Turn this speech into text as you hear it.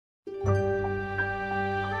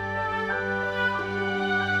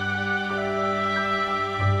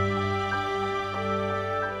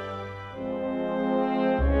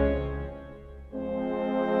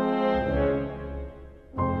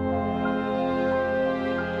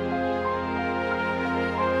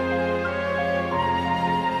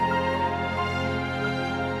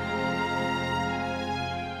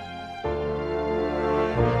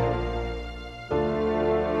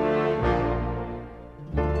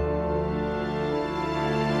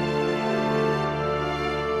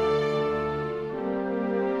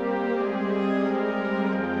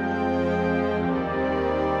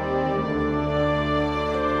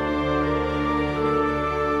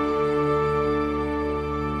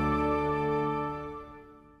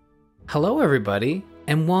Hello, everybody,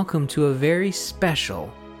 and welcome to a very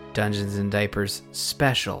special Dungeons Diapers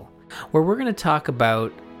special, where we're going to talk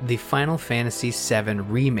about the Final Fantasy VII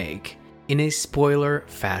Remake in a spoiler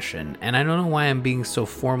fashion. And I don't know why I'm being so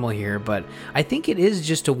formal here, but I think it is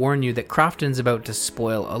just to warn you that Crofton's about to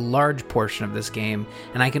spoil a large portion of this game,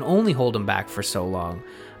 and I can only hold him back for so long.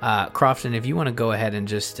 Crofton, if you want to go ahead and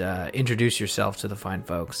just introduce yourself to the fine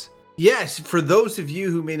folks. Yes, for those of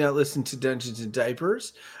you who may not listen to Dungeons and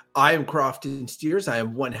Diapers, I am Crofton Steers. I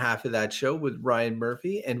am one half of that show with Ryan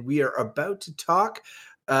Murphy, and we are about to talk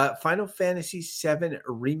Final Fantasy VII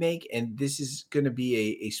Remake, and this is going to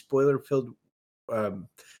be a spoiler-filled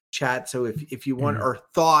chat. So if you want our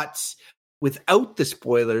thoughts without the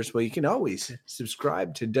spoilers, well, you can always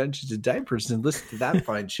subscribe to Dungeons and Diapers and listen to that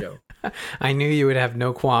fine show. I knew you would have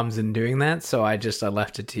no qualms in doing that, so I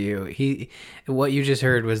left it to you. What you just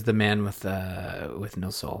heard was the man with no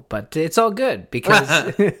soul, but it's all good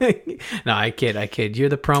because no, I kid. You're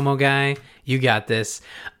the promo guy. You got this.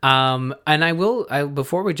 And I will.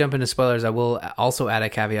 Before we jump into spoilers, I will also add a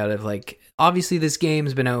caveat of obviously this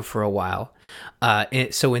game's been out for a while.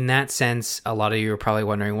 So in that sense, a lot of you are probably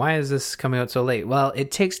wondering, why is this coming out so late? Well, it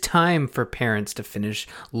takes time for parents to finish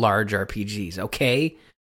large RPGs, okay?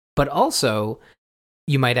 But also,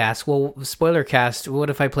 you might ask, well, Spoilercast, what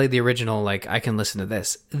if I played the original? I can listen to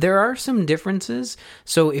this. There are some differences.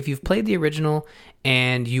 So if you've played the original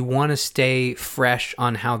and you want to stay fresh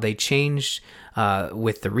on how they changed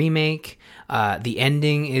with the remake, the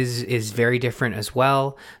ending is very different as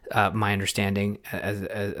well. My understanding,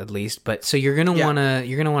 at least. But so you're gonna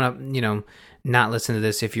wanna not listen to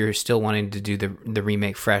this if you're still wanting to do the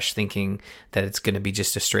remake fresh, thinking that it's going to be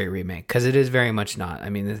just a straight remake, because it is very much not.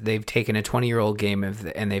 I mean, they've taken a 20-year-old game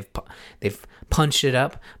and they've punched it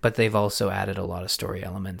up, but they've also added a lot of story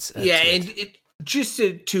elements. Just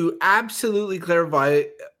to absolutely clarify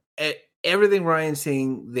everything Ryan's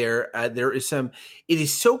saying there, there is some. It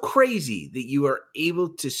is so crazy that you are able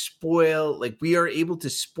to spoil. We are able to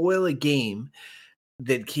spoil a game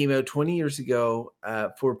that came out 20 years ago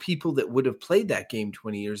for people that would have played that game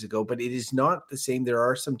 20 years ago, but it is not the same. There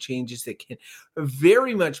are some changes that can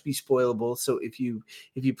very much be spoilable. So if you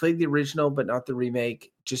played the original but not the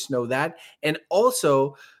remake, just know that. And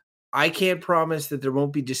also, I can't promise that there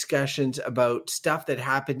won't be discussions about stuff that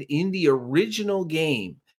happened in the original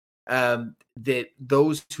game that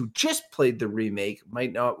those who just played the remake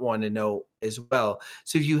might not want to know as well.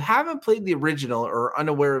 So if you haven't played the original or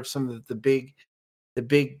unaware of some of the big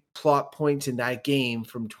plot points in that game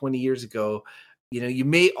from 20 years ago, you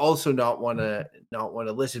may also not want to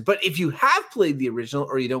listen. But if you have played the original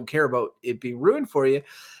or you don't care about it being ruined for you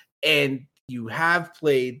and you have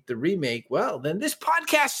played the remake, well, then this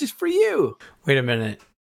podcast is for you. Wait a minute.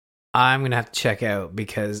 I'm going to have to check out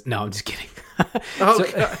because... No, I'm just kidding.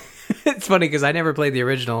 It's funny because I never played the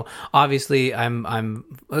original. Obviously, I'm...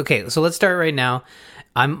 Okay, so let's start right now.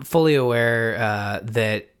 I'm fully aware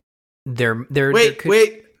that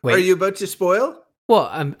Wait. Are you about to spoil? Well,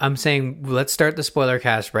 I'm saying let's start the spoiler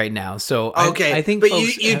cast right now. So okay, I think, but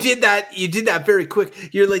you did that very quick.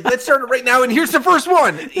 You're like, let's start it right now, and here's the first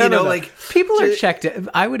one. People are checked.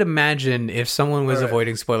 I would imagine if someone was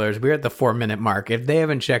avoiding spoilers, we're at the 4-minute mark. If they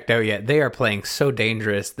haven't checked out yet, they are playing so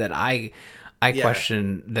dangerous that I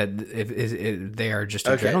question that if they are just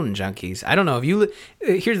adrenaline junkies. I don't know if you.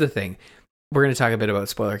 Here's the thing. We're going to talk a bit about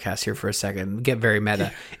Spoilercast here for a second. Get very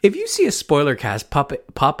meta. If you see a Spoilercast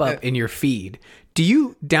pop up in your feed, do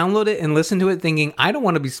you download it and listen to it thinking, I don't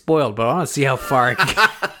want to be spoiled, but I want to see how far I can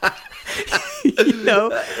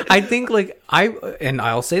get? I think and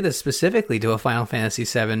I'll say this specifically to a Final Fantasy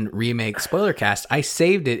VII Remake Spoilercast, I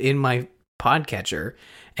saved it in my podcatcher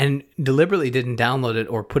and deliberately didn't download it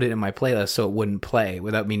or put it in my playlist so it wouldn't play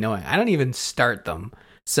without me knowing. I don't even start them.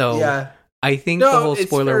 So I think the whole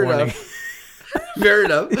spoiler warning... Fair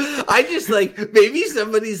enough. I just maybe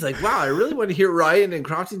somebody's like, wow, I really want to hear Ryan and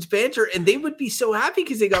Crofton's banter, and they would be so happy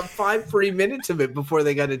because they got 5 free minutes of it before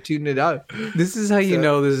they got to tune it out. This is how you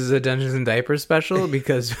know this is a Dungeons and Diapers special,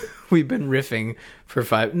 because we've been riffing for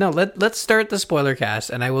 5. No, let's start the spoiler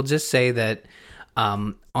cast, and I will just say that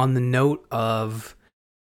on the note of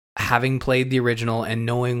having played the original and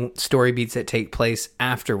knowing story beats that take place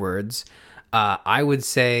afterwards, I would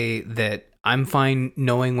say that I'm fine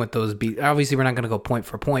knowing what those beats... Obviously, we're not going to go point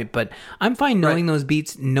for point, but I'm fine knowing those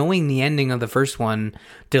beats, knowing the ending of the first one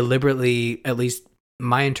deliberately, at least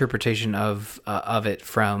my interpretation of it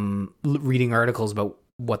from reading articles about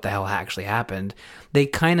what the hell actually happened. They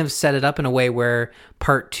kind of set it up in a way where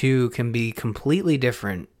part 2 can be completely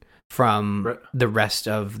different from the rest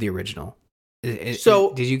of the original.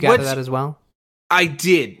 So did you gather that as well? I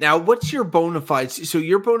did. Now, what's your bona fides? So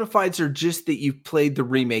your bona fides are just that you've played the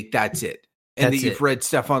remake. That's it, and That's that you've it. read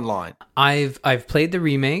stuff online. I've played the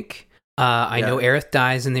remake. I know Aerith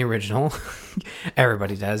dies in the original.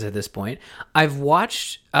 Everybody does at this point. I've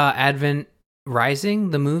watched Advent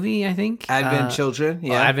Rising, the movie, I think. Advent Children,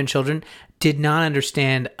 yeah. Advent Children. Did not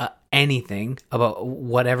understand anything about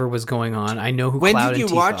whatever was going on. I know who when Cloud did you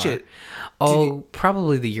and Tifa watch are. it?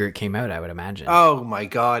 Probably the year it came out, I would imagine. Oh my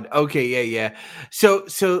God. Okay, yeah. So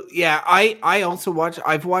yeah, I also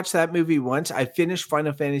I've watched that movie once. I finished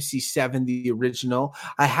Final Fantasy VII, the original.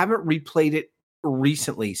 I haven't replayed it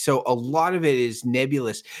recently, so a lot of it is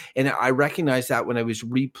nebulous, and I recognize that when I was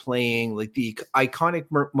replaying, like the iconic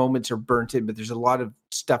moments are burnt in, but there's a lot of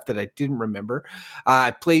stuff that I didn't remember. I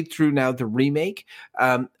played through now the remake.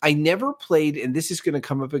 I never played, and this is going to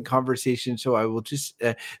come up in conversation, so I will just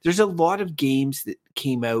there's a lot of games that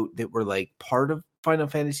came out that were like part of Final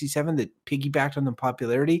Fantasy VII that piggybacked on the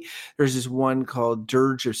popularity. There's this one called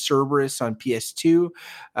Dirge of Cerberus on PS2.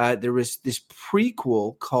 There was this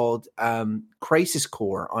prequel called Crisis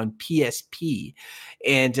Core on PSP.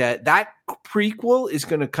 And that prequel is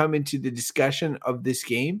going to come into the discussion of this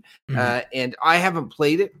game. And I haven't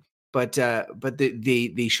played it, but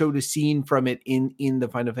they showed a scene from it in the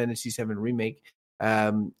Final Fantasy VII Remake.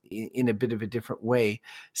 In a bit of a different way.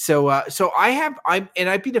 So I've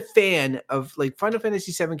been a fan of, like, Final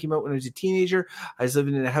Fantasy VII came out when I was a teenager. I was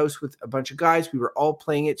living in a house with a bunch of guys. We were all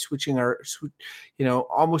playing it,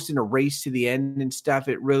 almost in a race to the end and stuff.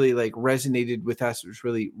 It really like resonated with us. It was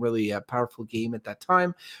really, really a powerful game at that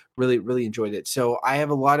time. Really, really enjoyed it. So I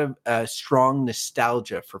have a lot of strong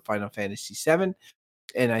nostalgia for Final Fantasy VII.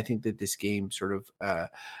 And I think that this game sort of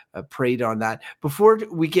preyed on that. Before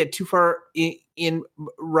we get too far in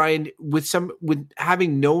Ryan, with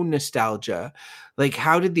having no nostalgia, like,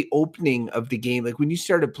 how did the opening of the game, like when you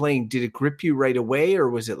started playing, did it grip you right away, or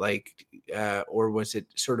was it like, or was it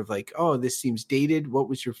sort of like, oh, this seems dated? What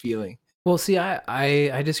was your feeling? Well, see,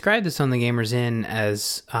 I described this on the Gamers Inn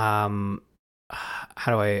as how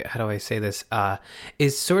do I say this?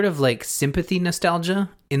 Is sort of like sympathy nostalgia,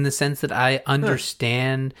 in the sense that I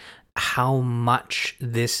understand how much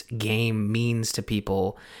this game means to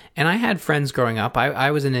people. And I had friends growing up.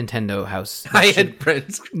 I was a Nintendo house. I had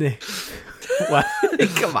friends. What?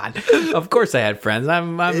 Come on. Of course I had friends.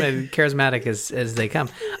 I'm as charismatic as they come.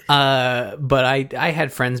 But I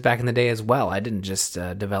had friends back in the day as well. I didn't just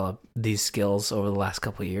develop these skills over the last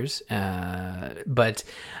couple of years. But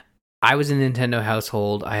I was in a Nintendo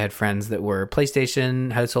household. I had friends that were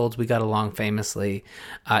PlayStation households. We got along famously,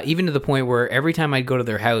 even to the point where every time I'd go to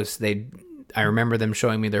their house, I remember them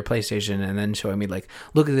showing me their PlayStation and then showing me, like,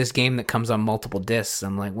 look at this game that comes on multiple discs.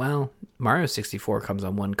 I'm like, well, Mario 64 comes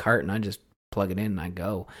on one cart and I just plug it in and I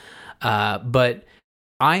go. But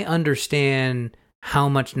I understand how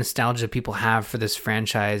much nostalgia people have for this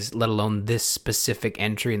franchise, let alone this specific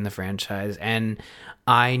entry in the franchise. And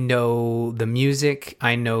I know the music,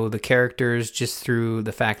 I know the characters, just through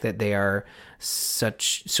the fact that they are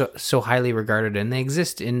so highly regarded and they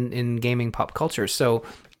exist in gaming pop culture. So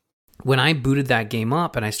when I booted that game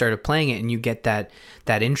up and I started playing it, and you get that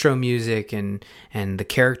intro music and the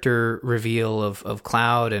character reveal of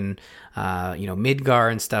Cloud and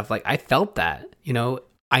Midgar and stuff, like, I felt that.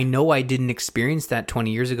 I know I didn't experience that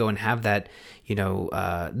 20 years ago and have that.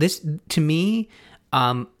 This, to me,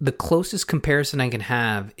 the closest comparison I can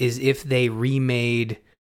have is if they remade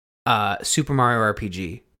Super Mario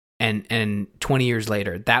RPG and 20 years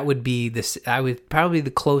later, that would be this. I would probably the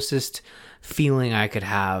closest feeling I could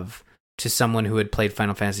have to someone who had played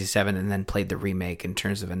Final Fantasy VII and then played the remake, in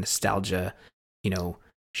terms of a nostalgia,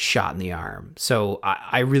 shot in the arm. So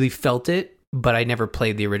I really felt it, but I never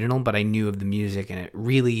played the original, but I knew of the music, and it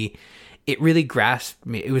really grasped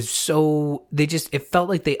me. It was it felt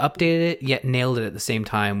like they updated it, yet nailed it at the same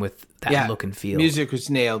time with that look and feel. Music was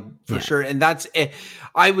nailed for sure. And that's,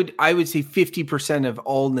 I would say 50% of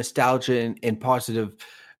all nostalgia and positive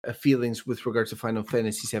feelings with regards to Final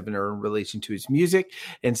Fantasy VII are in relation to its music.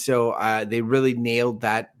 And so they really nailed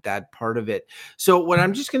that part of it. So what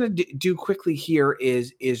I'm just going to do quickly here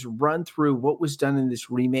is run through what was done in this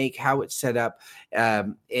remake, how it's set up,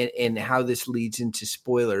 and how this leads into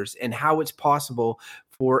spoilers, and how it's possible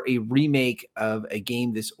for a remake of a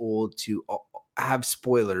game this old to have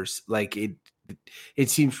spoilers. Like, it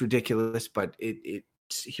seems ridiculous, but it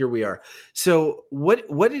here we are. So what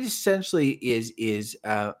it essentially is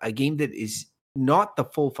a game that is not the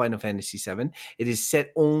full Final Fantasy VII. It is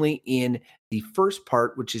set only in the first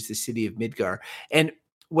part, which is the city of Midgar. And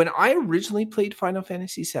when I originally played Final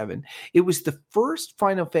Fantasy VII, it was the first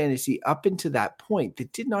Final Fantasy up until that point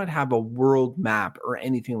that did not have a world map or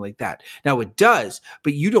anything like that. Now it does,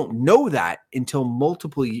 but you don't know that until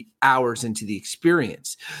multiple hours into the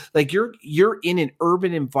experience. Like you're in an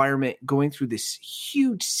urban environment going through this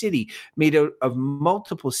huge city made out of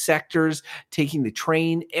multiple sectors, taking the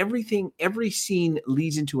train, everything, every scene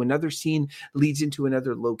leads into another scene, leads into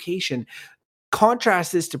another location.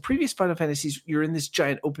 Contrast this to previous Final Fantasies, you're in this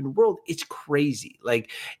giant open world. It's crazy. Like,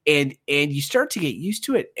 and you start to get used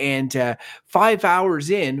to it. And 5 hours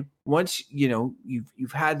in, once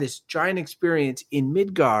you've had this giant experience in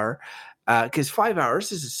Midgar, because 5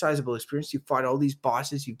 hours is a sizable experience. You fought all these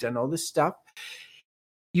bosses, you've done all this stuff.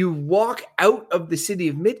 You walk out of the city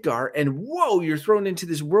of Midgar, and whoa, you're thrown into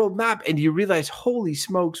this world map, and you realize, holy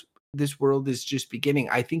smokes, this world is just beginning.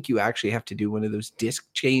 I think you actually have to do one of those disc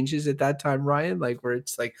changes at that time, Ryan, like where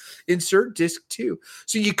it's like insert disc 2.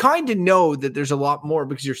 So you kind of know that there's a lot more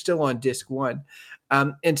because you're still on disc 1.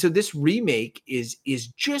 And so this remake is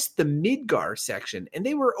just the Midgar section, and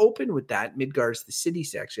they were open with that. Midgar is the city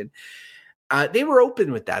section. They were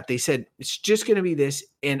open with that. They said it's just going to be this,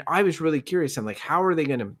 and I was really curious. I'm like, how are they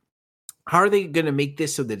going to make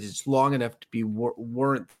this so that it's long enough to be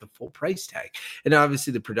warrant the full price tag? And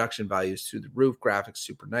obviously the production value is through the roof, graphics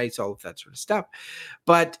super nice, all of that sort of stuff.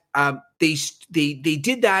 But they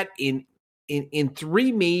did that in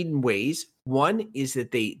 3 main ways. One is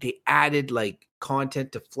that they added like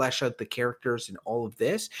content to flesh out the characters and all of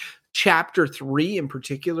this. Chapter 3 in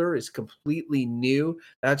particular is completely new.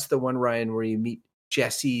 That's the one, Ryan, where you meet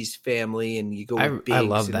Jesse's family and you go with Biggs. I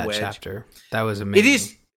love and that Wedge. chapter. That was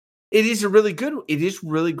amazing. It is a really good. It is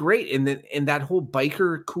really great, and that whole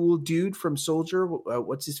biker cool dude from Soldier,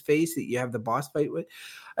 what's his face that you have the boss fight with?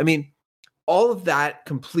 I mean, all of that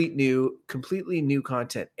completely new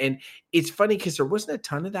content, and it's funny because there wasn't a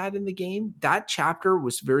ton of that in the game. That chapter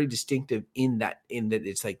was very distinctive in that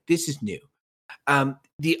it's like this is new.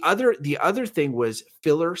 The other thing was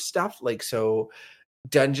filler stuff, like so.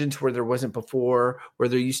 Dungeons where there wasn't before, where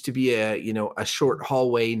there used to be a short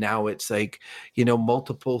hallway. Now it's like,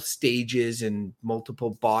 multiple stages and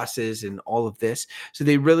multiple bosses and all of this. So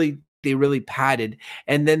they really padded.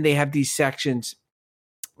 And then they have these sections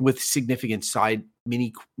with significant side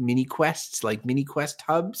mini quests, like mini quest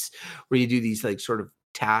hubs where you do these like sort of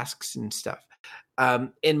tasks and stuff. And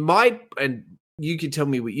you can tell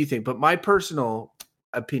me what you think, but my personal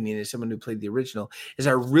opinion as someone who played the original is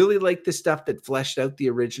I really like the stuff that fleshed out the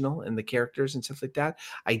original and the characters and stuff like that.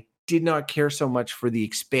 I did not care so much for the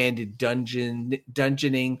expanded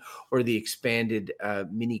dungeoning or the expanded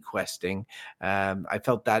mini questing. I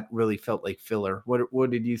felt that really felt like filler.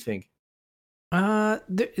 What did you think? I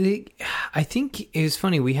think it was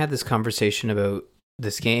funny. We had this conversation about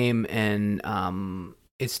this game, and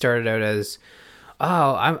it started out as,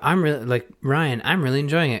 oh, I'm really like Ryan. I'm really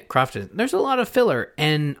enjoying it. Crofton, there's a lot of filler,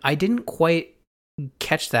 and I didn't quite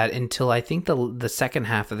catch that until I think the second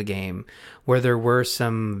half of the game, where there were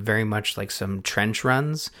some very much like some trench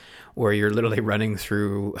runs, where you're literally running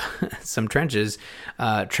through some trenches,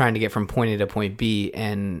 trying to get from point A to point B,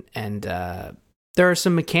 and there are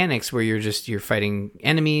some mechanics where you're fighting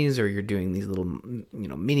enemies, or you're doing these little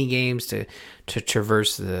mini games to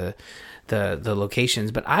traverse the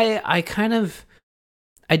locations. But I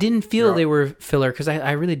didn't feel they were filler because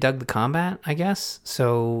I really dug the combat, I guess.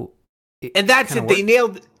 So, and that's it.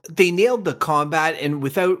 They nailed the combat, and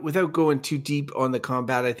without going too deep on the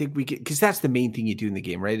combat, I think we can, because that's the main thing you do in the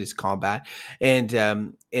game, right? Is combat, and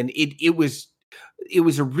it was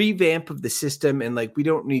a revamp of the system, and like we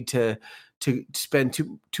don't need to spend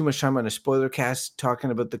too much time on a spoiler cast talking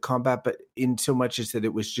about the combat, but in so much as that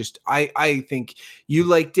it was just, I think you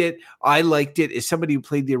liked it. I liked it. As somebody who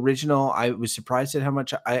played the original, I was surprised at how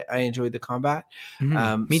much I enjoyed the combat.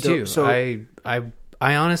 Mm-hmm. Me too. So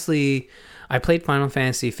I honestly, I played Final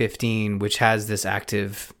Fantasy 15, which has this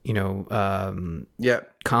active,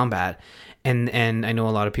 combat. And I know a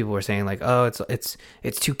lot of people were saying like, oh, it's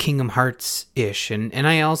too Kingdom Hearts ish, and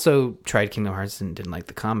I also tried Kingdom Hearts and didn't like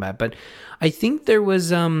the combat, but I think there was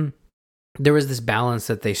this balance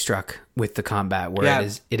that they struck with the combat where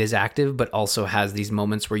it is active, but also has these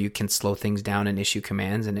moments where you can slow things down and issue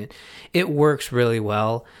commands, and it works really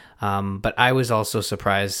well. But I was also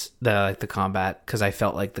surprised that I liked the combat, because I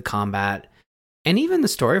felt like the combat and even the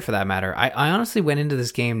story for that matter. I honestly went into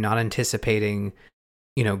this game not anticipating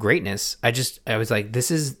greatness. I was like, this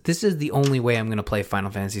is the only way I'm going to play Final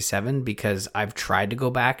Fantasy VII, because I've tried to go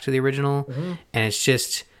back to the original, and it's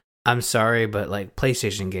just, I'm sorry, but like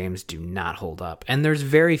PlayStation games do not hold up. And there's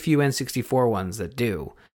very few N64 ones that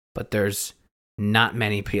do, but there's not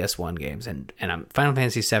many PS1 games, and Final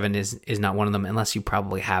Fantasy VII is not one of them, unless you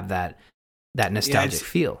probably have that nostalgic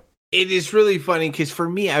feel. It is really funny because for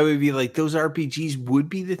me, I would be like, those RPGs would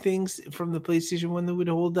be the things from the PlayStation 1 that would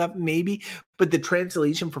hold up, maybe. But the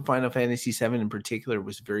translation for Final Fantasy VII in particular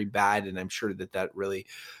was very bad. And I'm sure that really,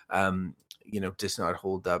 does not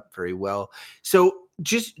hold up very well. So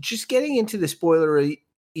just getting into the spoilery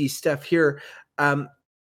stuff here. Sephiroth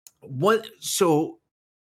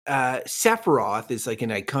is like an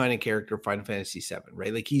iconic character of Final Fantasy VII,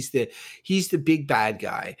 right? Like he's the big bad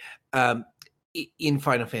guy. In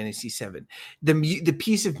Final Fantasy VII, the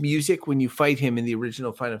piece of music when you fight him in the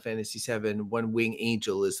original Final Fantasy VII, One Wing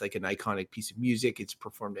Angel, is like an iconic piece of music. It's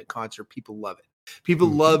performed at concert. People love it. People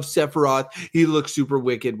love Sephiroth. He looks super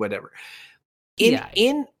wicked. Whatever.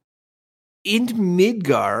 In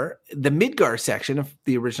Midgar, the Midgar section of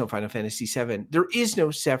the original Final Fantasy VII, there is no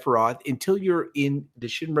Sephiroth until you're in the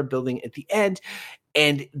Shinra building at the end.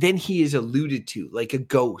 And then he is alluded to like a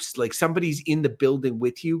ghost, like somebody's in the building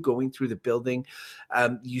with you, going through the building.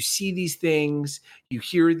 You see these things, you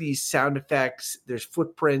hear these sound effects, there's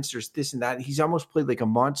footprints, there's this and that. He's almost played like a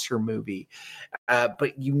monster movie,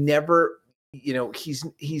 but you never,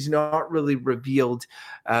 he's not really revealed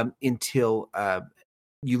until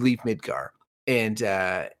you leave Midgar.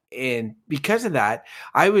 And because of that,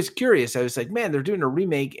 I was curious. I was like, man, they're doing a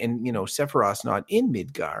remake and, Sephiroth's not in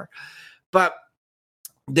Midgar. But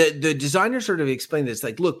the designer sort of explained this,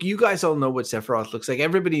 like, look, you guys all know what Sephiroth looks like.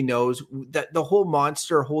 Everybody knows that the whole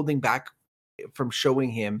monster holding back from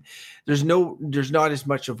showing him, there's not as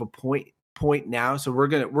much of a point now. So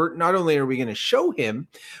we're not only are we going to show him,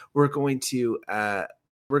 we're going to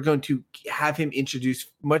have him introduced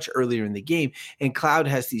much earlier in the game. And Cloud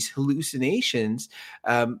has these hallucinations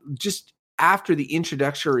just after the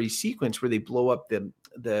introductory sequence where they blow up the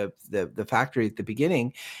factory at the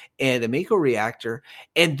beginning and a Mako reactor.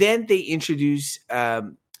 And then they introduce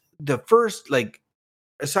the first, like,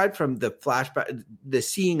 aside from the flashback, the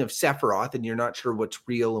seeing of Sephiroth, and you're not sure what's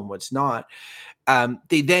real and what's not.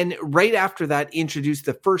 They then, right after that, introduce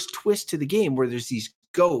the first twist to the game where there's these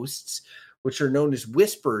ghosts, which are known as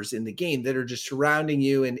whispers in the game, that are just surrounding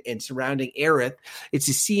you and surrounding Aerith. It's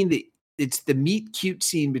a scene it's the meet cute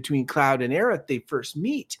scene between Cloud and Aerith. They first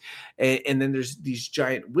meet. And then there's these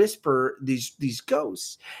giant these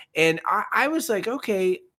ghosts. And I was like,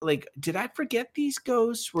 okay, like, did I forget these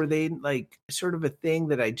ghosts? Were they like sort of a thing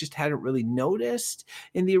that I just hadn't really noticed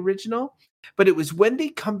in the original? But it was when they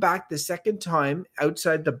come back the second time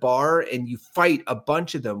outside the bar and you fight a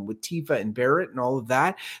bunch of them with Tifa and Barrett and all of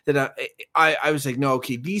that I was like, no,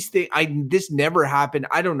 okay, these things, this never happened.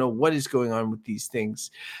 I don't know what is going on with these things.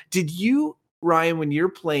 Did you, Ryan, when you're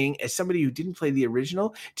playing as somebody who didn't play the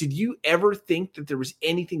original, did you ever think that there was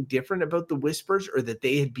anything different about the Whispers, or that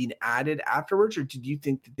they had been added afterwards, or did you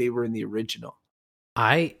think that they were in the original?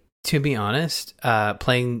 To be honest,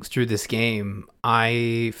 playing through this game,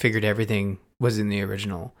 I figured everything was in the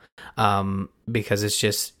original, because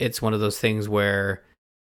it's one of those things where,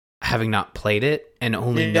 having not played it and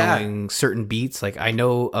only knowing certain beats, like I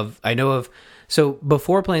know of. So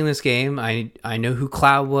before playing this game, I know who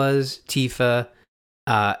Cloud was, Tifa,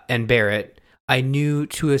 and Barrett. I knew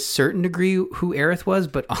to a certain degree who Aerith was,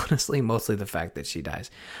 but honestly, mostly the fact that she dies.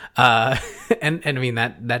 And I mean,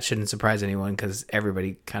 that shouldn't surprise anyone because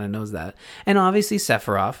everybody kind of knows that. And obviously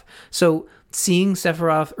Sephiroth. So seeing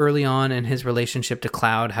Sephiroth early on and his relationship to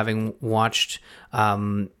Cloud, having watched,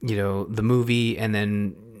 the movie and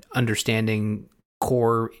then understanding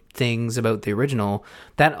core things about the original,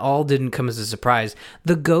 that all didn't come as a surprise.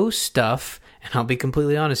 The ghost stuff, and I'll be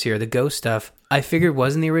completely honest here, the ghost stuff, I figured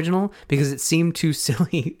was in the original because it seemed too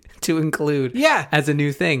silly to include as a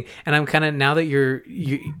new thing. And I'm kind of, now that you're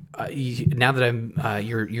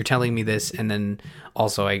telling me this, and then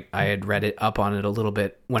also I had read it up on it a little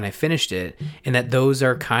bit when I finished it, and that those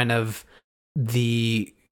are kind of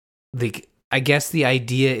I guess the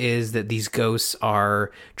idea is that these ghosts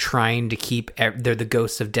are trying to keep, they're the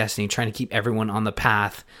ghosts of destiny, trying to keep everyone on the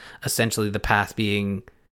path, essentially the path being,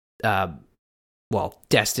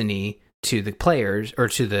 destiny to the players, or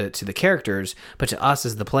to the characters, but to us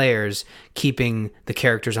as the players, keeping the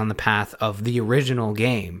characters on the path of the original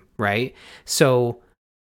game, right? So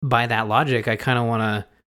by that logic, I kind of want to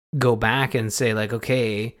go back and say, like,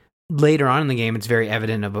 okay, later on in the game, it's very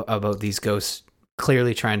evident about these ghosts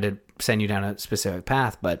clearly trying to send you down a specific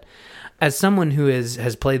path. But as someone who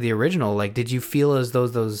has played the original, like, did you feel as though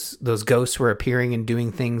those ghosts were appearing and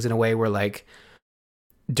doing things in a way where, like,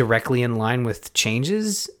 directly in line with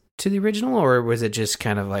changes to the original, or was it just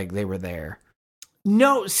kind of like they were there?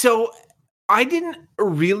 No, so I didn't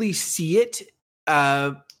really see it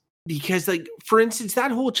because like, for instance,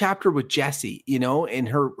 that whole chapter with Jessie, you know, and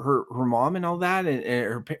her mom and all that,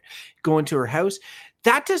 and going to her house,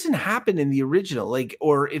 that doesn't happen in the original. Like,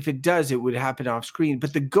 or if it does, it would happen off screen.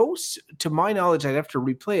 But the ghosts, to my knowledge, I'd have to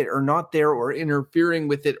replay it, are not there or interfering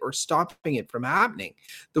with it or stopping it from happening.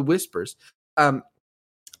 The whispers.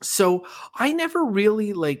 So I never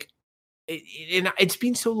really like and it's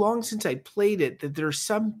been so long since I played it that there are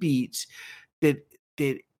some beats that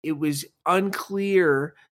it was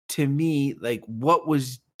unclear to me, like, what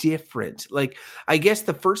was different. Like, I guess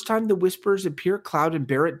the first time the whispers appear, Cloud and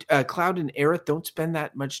Aerith don't spend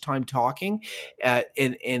that much time talking,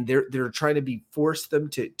 and they're trying to be force them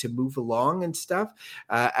to move along and stuff,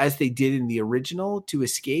 as they did in the original to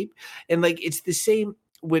escape. And like, it's the same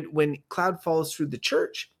when Cloud falls through the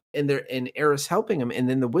church. And Aerith's helping him, and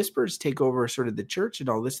then the whispers take over sort of the church and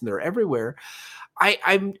all this, and they're everywhere.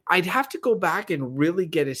 I'd have to go back and really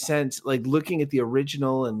get a sense, like looking at the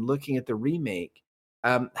original and looking at the remake,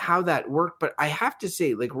 how that worked. But I have to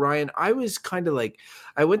say, like, Ryan, I was kind of like,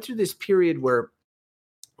 I went through this period where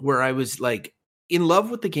I was like in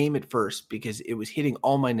love with the game at first because it was hitting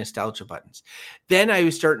all my nostalgia buttons. Then I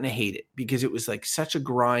was starting to hate it because it was like such a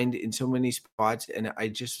grind in so many spots. And I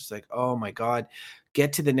just was like, oh my God,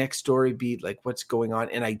 get to the next story beat, like what's going on.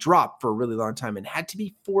 And I dropped for a really long time and had to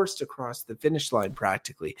be forced across the finish line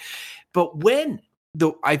practically. But when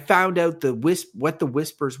I found out what the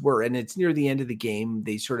whispers were, and it's near the end of the game,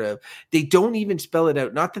 they don't even spell it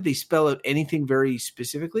out. Not that they spell out anything very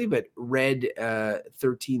specifically, but Red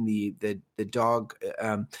 13, the dog,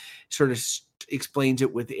 sort of explains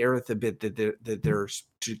it with Aerith a bit, that they're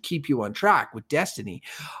to keep you on track with destiny.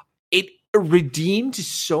 It redeemed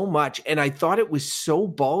so much, and I thought it was so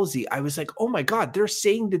ballsy. I was like, oh my God, they're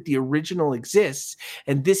saying that the original exists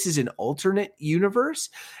and this is an alternate universe,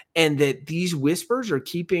 and that these whispers are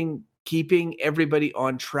keeping everybody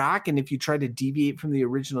on track. And if you try to deviate from the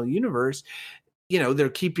original universe, you know, they're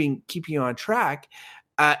keeping you on track.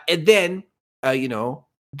 And then you know,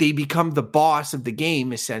 they become the boss of the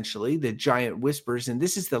game, essentially, the giant whispers. And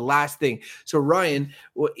this is the last thing. So Ryan,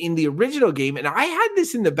 in the original game, and I had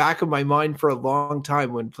this in the back of my mind for a long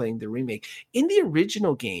time when playing the remake, in the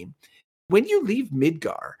original game, when you leave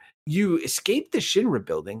Midgar, you escape the Shinra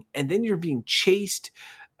building, and then you're being chased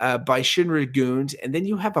by Shinra goons, and then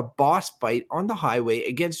you have a boss fight on the highway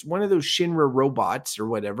against one of those Shinra robots or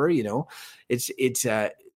whatever. You know, it's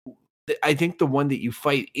I think the one that you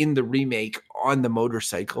fight in the remake on the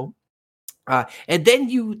motorcycle. And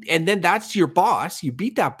then that's your boss. You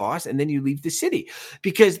beat that boss, and then you leave the city,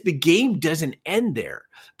 because the game doesn't end there.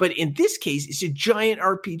 But in this case, it's a giant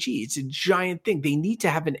RPG. It's a giant thing. They need to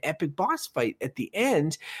have an epic boss fight at the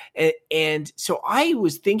end. And so I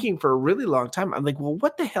was thinking for a really long time, I'm like, well,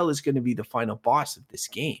 what the hell is going to be the final boss of this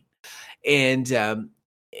game?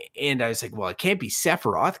 And I was like, well, it can't be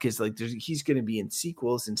Sephiroth, because like he's going to be in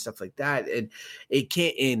sequels and stuff like that, and it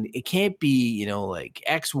can't be, you know, like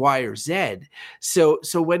X, Y, or Z. So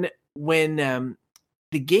when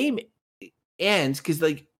the game ends, because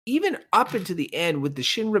like even up into the end, with the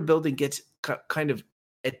Shinra building gets kind of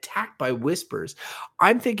attacked by whispers,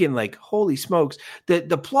 I'm thinking like, holy smokes,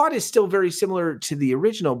 the plot is still very similar to the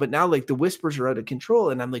original, but now like the whispers are out of control,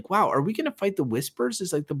 and I'm like, wow, are we going to fight the whispers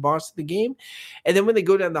as like the boss of the game? And then when they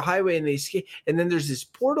go down the highway and they escape, and then there's this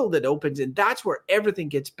portal that opens, and that's where everything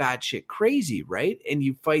gets batshit crazy, right? And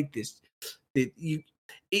you fight this,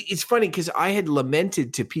 it's funny because I had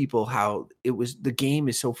lamented to people how the game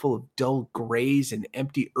is so full of dull grays and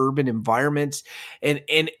empty urban environments.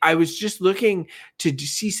 And I was just looking to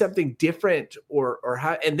see something different, or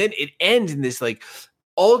how, and then it ends in this like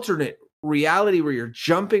alternate reality where you're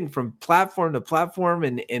jumping from platform to platform,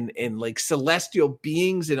 and like celestial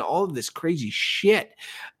beings and all of this crazy shit.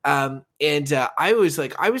 I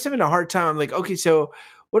was having a hard time. I'm like, okay, so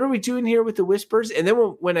what are we doing here with the whispers? And then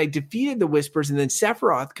when I defeated the whispers, and then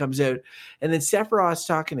Sephiroth comes out, and then Sephiroth's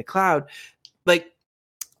talking to Cloud, like,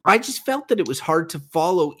 I just felt that it was hard to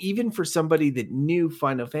follow, even for somebody that knew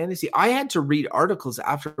Final Fantasy. I had to read articles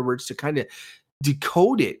afterwards to kind of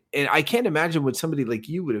decode it. And I can't imagine what somebody like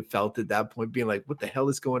you would have felt at that point, being like, what the hell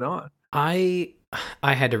is going on? I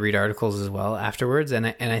had to read articles as well afterwards. And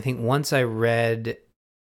I think once I read,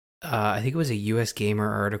 I think it was a US Gamer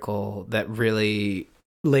article that really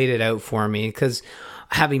laid it out for me, because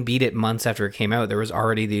having beat it months after it came out, there was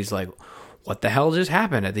already these like, what the hell just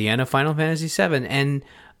happened at the end of Final Fantasy VII? And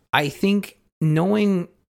I think knowing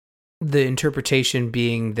the interpretation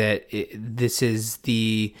being that this is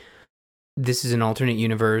an alternate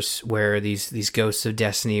universe where these ghosts of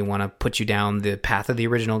destiny want to put you down the path of the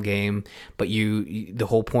original game, but the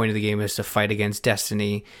whole point of the game is to fight against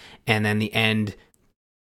destiny, and then the end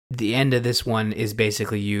the end of this one is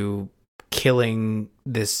basically you killing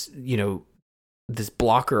this, this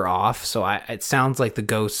blocker off. So it sounds like the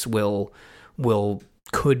ghosts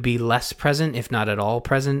could be less present, if not at all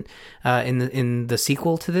present, in the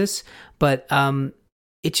sequel to this. But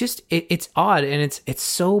it's odd, and it's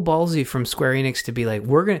so ballsy from Square Enix to be like,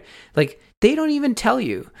 we're gonna, like, they don't even tell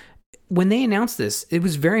you. When they announced this, it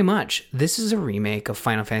was very much, this is a remake of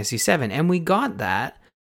Final Fantasy VII, and we got that.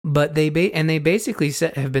 But they basically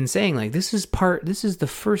have been saying, like, this is the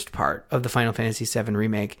first part of the Final Fantasy VII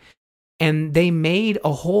Remake, and they made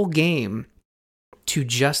a whole game to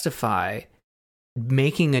justify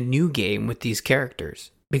making a new game with these characters,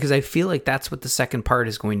 because I feel like that's what the second part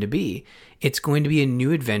is going to be. It's going to be a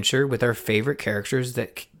new adventure with our favorite characters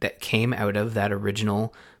that came out of that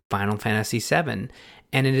original Final Fantasy VII,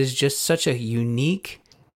 and it is just such a unique,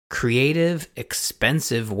 creative,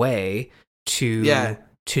 expensive way to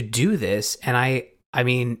do this. And I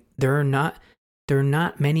mean, there are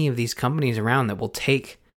not many of these companies around that will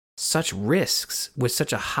take such risks with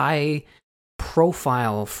such a high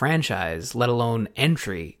profile franchise, let alone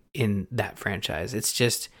entry in that franchise. It's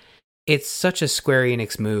such a Square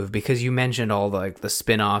Enix move, because you mentioned all the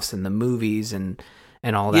spin-offs and the movies and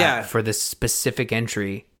all that for this specific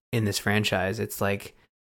entry in this franchise. It's like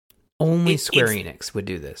only Square Enix would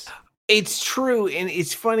do this. It's true, and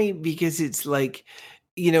it's funny because it's like,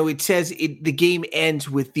 it says the game ends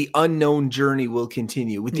with the unknown journey will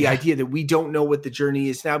continue, with the idea that we don't know what the journey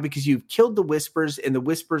is now, because you've killed the Whispers, and the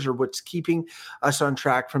Whispers are what's keeping us on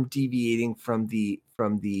track from deviating from the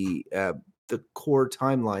core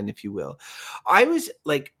timeline, if you will. I was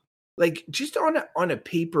like just on a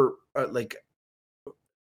paper, like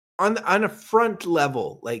on a front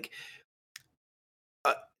level, like.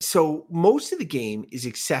 So most of the game is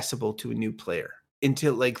accessible to a new player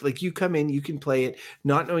until like you come in, you can play it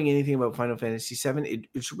not knowing anything about Final Fantasy VII.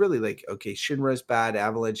 It's really like, okay, Shinra's bad,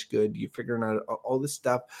 Avalanche good. You're figuring out all this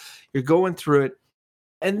stuff. You're going through it.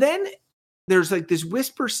 And then there's like this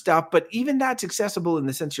whisper stuff, but even that's accessible in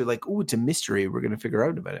the sense you're like, oh, it's a mystery. We're going to figure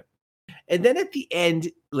out about it. And then at the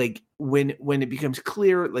end, like when it becomes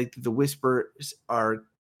clear, like the whispers are,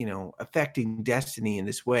 affecting destiny in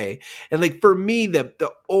this way. And like for me, the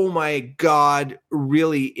oh my God,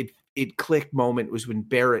 really it clicked moment was when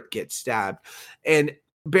Barrett gets stabbed. And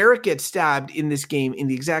Barrett gets stabbed in this game in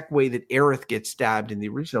the exact way that Aerith gets stabbed in the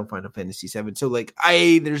original Final Fantasy VII. So like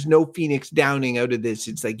there's no Phoenix Downing out of this.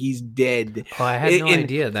 It's like he's dead. Oh, I had no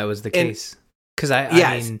idea that was the case. Because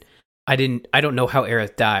I don't know how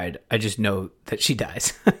Aerith died. I just know that she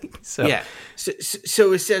dies.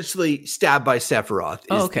 So essentially stabbed by Sephiroth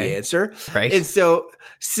is the answer. Right. And so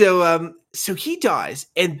he dies,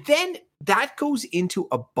 and then that goes into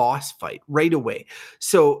a boss fight right away.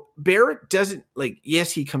 So Barrett doesn't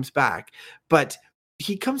yes, he comes back, but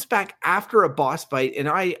he comes back after a boss fight. And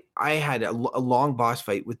I had a long boss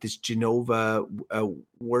fight with this Genova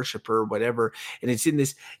worshiper, whatever. And it's in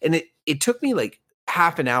this, and it took me like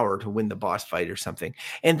half an hour to win the boss fight or something.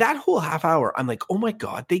 And that whole half hour, I'm like, oh my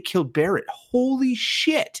God, they killed Barrett. Holy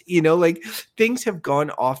shit. Things have gone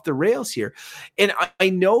off the rails here. And I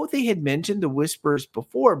know they had mentioned the whispers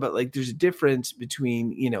before, but there's a difference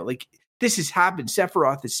between, this has happened.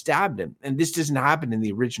 Sephiroth has stabbed him, and this doesn't happen in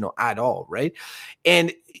the original at all, right?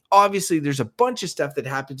 And obviously there's a bunch of stuff that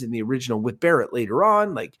happens in the original with Barrett later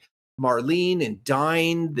on, like Marlene and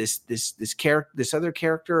Dine, this other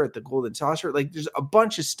character at the Golden Saucer. There's a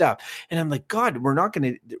bunch of stuff, and I'm like, God, we're not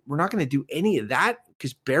gonna do any of that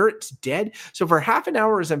because Barrett's dead. So for half an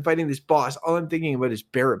hour as I'm fighting this boss, all I'm thinking about is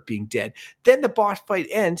Barrett being dead. Then the boss fight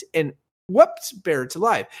ends, and whoops, Barrett's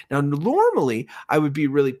alive. Now, normally I would be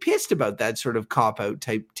really pissed about that sort of cop-out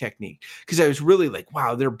type technique, because I was really like,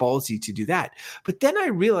 wow, they're ballsy to do that. But then I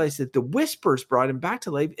realized that the whispers brought him back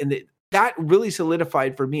to life, and that really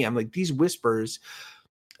solidified for me. I'm like, these whispers,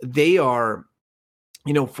 they are,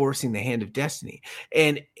 forcing the hand of destiny.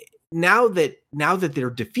 And now that they're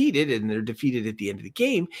defeated, and they're defeated at the end of the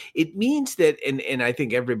game, it means that, and I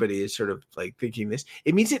think everybody is sort of like thinking this,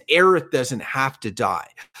 it means that Aerith doesn't have to die,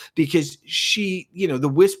 because she, the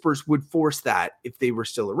whispers would force that if they were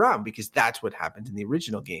still around, because that's what happened in the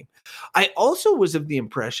original game. I also was of the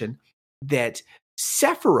impression that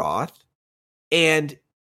Sephiroth and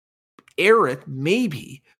Aerith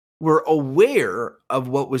maybe were aware of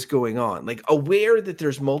what was going on, aware that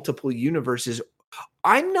there's multiple universes.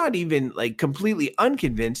 I'm not even completely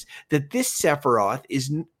unconvinced that this Sephiroth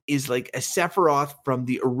is like a Sephiroth from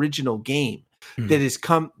the original game that has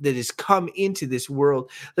come into this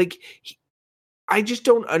world. I just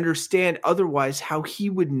don't understand otherwise how he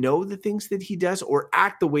would know the things that he does or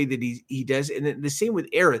act the way that he does. And then the same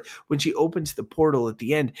with Aerith, when she opens the portal at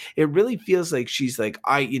the end, it really feels like she's like,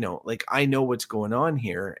 I know what's going on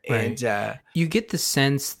here. Right. And You get the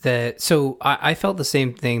sense that, so I felt the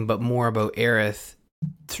same thing, but more about Aerith,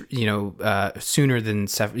 sooner than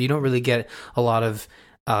Sephiroth. You don't really get a lot of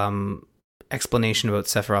explanation about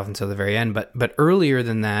Sephiroth until the very end, but earlier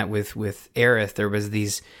than that, with Aerith, there was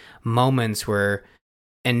these moments where,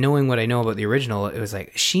 and knowing what I know about the original, it was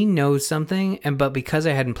like she knows something, but because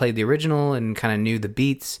I hadn't played the original and kind of knew the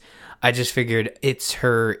beats, I just figured it's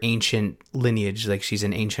her ancient lineage, like she's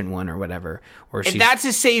an ancient one or whatever. Or and that's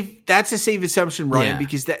a safe assumption, Ryan,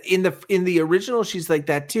 because that in the original she's like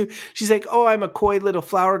that too. She's like, oh, I'm a coy little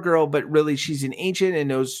flower girl, but really she's an ancient and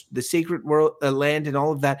knows the sacred world, land, and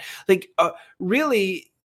all of that. Like,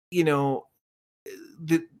 really,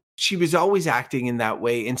 she was always acting in that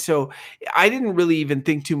way, and so I didn't really even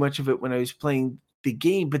think too much of it when I was playing the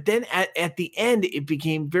game. But then at the end, it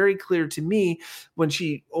became very clear to me when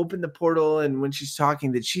she opened the portal and when she's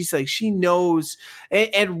talking that she's like, she knows,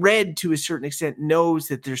 and Red to a certain extent knows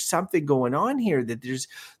that there's something going on here, that there's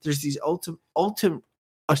these alternate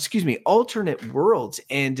worlds,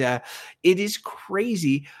 and it is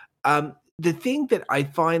crazy. The thing that I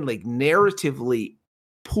find like narratively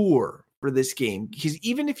poor for this game, because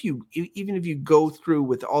even if you go through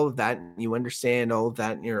with all of that and you understand all of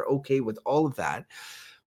that and you're okay with all of that,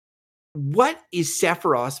 what is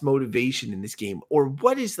Sephiroth's motivation in this game? Or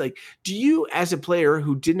what is, like, do you as a player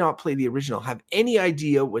who did not play the original have any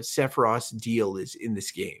idea what Sephiroth's deal is in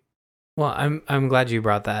this game? Well, I'm glad you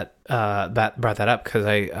brought that up, because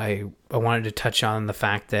I wanted to touch on the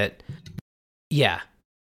fact that, yeah,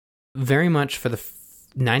 very much for the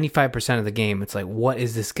 95% of the game, it's like, what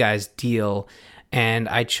is this guy's deal? And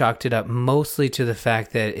I chalked it up mostly to the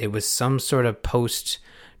fact that it was some sort of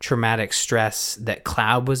post-traumatic stress that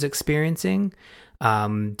Cloud was experiencing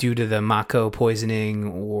due to the Mako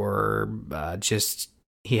poisoning, or just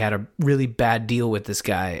he had a really bad deal with this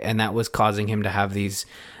guy, and that was causing him to have these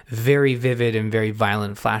very vivid and very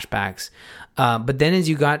violent flashbacks. But then as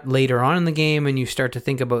you got later on in the game and you start to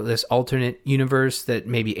think about this alternate universe that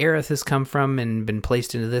maybe Aerith has come from and been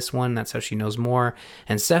placed into this one, that's how she knows more,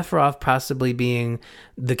 and Sephiroth possibly being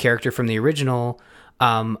the character from the original,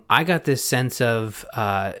 I got this sense of,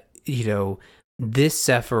 this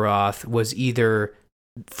Sephiroth was either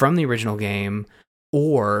from the original game,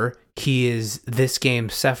 or he is this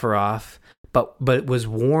game's Sephiroth, but was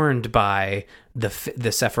warned by the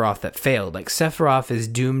Sephiroth that failed. Like, Sephiroth is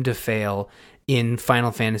doomed to fail in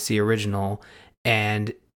Final Fantasy original,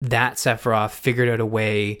 and that Sephiroth figured out a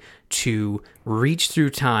way to reach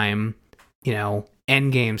through time,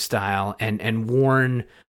 endgame style, and warn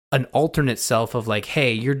an alternate self of like,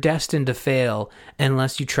 hey, you're destined to fail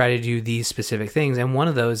unless you try to do these specific things. And one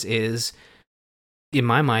of those is, in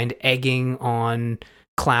my mind, egging on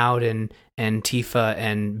Cloud and Tifa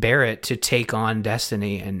and Barrett to take on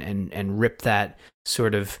Destiny and rip that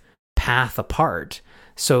sort of path apart.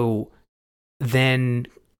 So then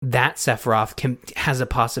that Sephiroth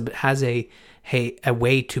has a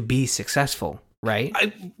way to be successful, right?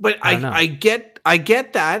 I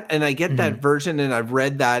get that, and I get that version, and I've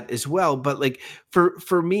read that as well. But like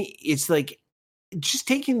for me, it's like just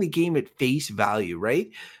taking the game at face value,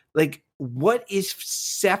 right? Like, what is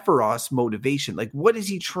Sephiroth's motivation? Like, what is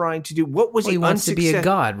he trying to do? What was he wants to be a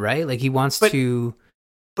god, right? Like, he wants to.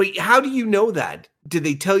 But how do you know that? Did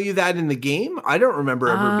they tell you that in the game? I don't remember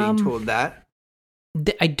ever being told that.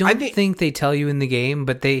 I don't think they tell you in the game,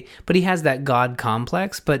 but he has that god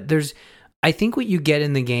complex. But I think what you get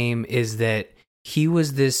in the game is that he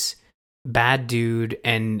was this bad dude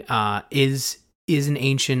and is an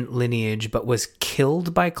ancient lineage, but was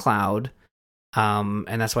killed by Cloud. And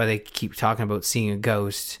that's why they keep talking about seeing a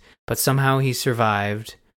ghost, but somehow he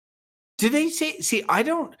survived. Did they say, see, I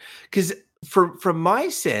don't, because from my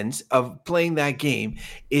sense of playing that game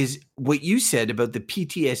is what you said about the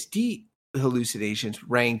PTSD hallucinations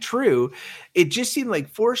rang true. It just seemed like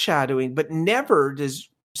foreshadowing, but never does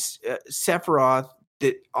Sephiroth,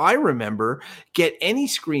 that I remember, get any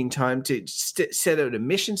screen time to set out a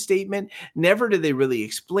mission statement. Never do they really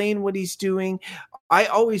explain what he's doing. I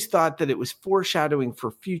always thought that it was foreshadowing for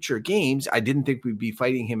future games. I didn't think we'd be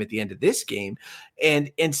fighting him at the end of this game. And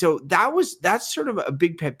so that's sort of a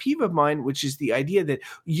big pet peeve of mine, which is the idea that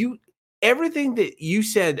everything that you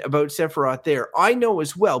said about Sephiroth there, I know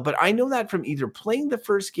as well, but I know that from either playing the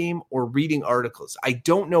first game or reading articles. I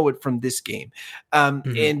don't know it from this game.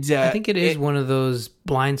 And I think it is one of those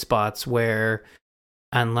blind spots where,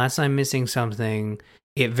 unless I'm missing something,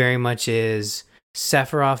 it very much is,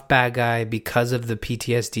 Sephiroth bad guy because of the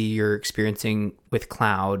PTSD you're experiencing with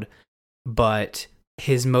Cloud, but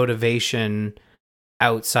his motivation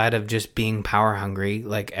outside of just being power hungry,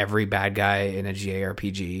 like every bad guy in a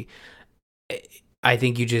JRPG, I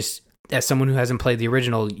think you just, as someone who hasn't played the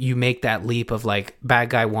original, you make that leap of like, bad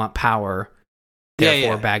guy want power,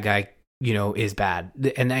 therefore bad guy, is bad.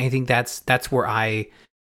 And I think that's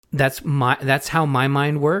how my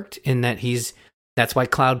mind worked, in that that's why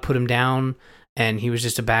Cloud put him down, and he was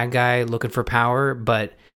just a bad guy looking for power.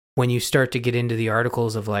 But when you start to get into the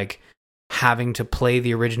articles of like having to play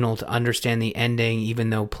the original to understand the ending,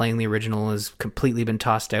 even though playing the original has completely been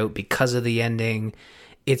tossed out because of the ending,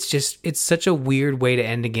 it's such a weird way to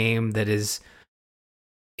end a game that it's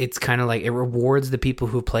kind of like it rewards the people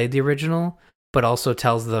who played the original, but also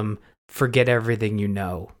tells them, forget everything you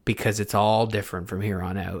know, because it's all different from here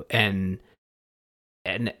on out. And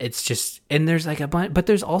it's just, and there's like a bunch, but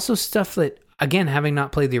there's also stuff that, again, having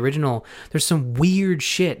not played the original, there's some weird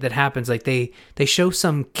shit that happens. Like they show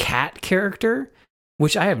some cat character,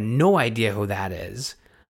 which I have no idea who that is.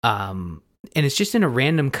 And it's just in a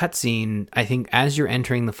random cutscene, I think, as you're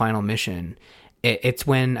entering the final mission. It's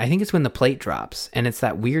when the plate drops, and it's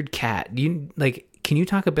that weird cat. Can you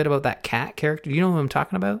talk a bit about that cat character? Do you know who I'm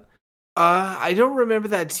talking about? I don't remember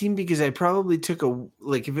that scene because I probably took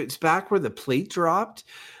if it's back where the plate dropped,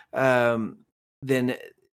 then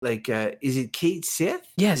is it Kate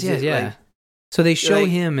Sith? Yes, yeah. So they show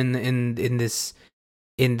him in this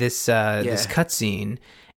this cutscene,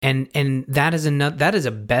 and that is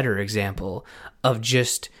a better example of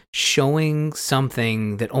just showing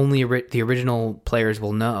something that only the original players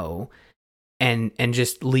will know, and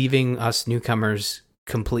just leaving us newcomers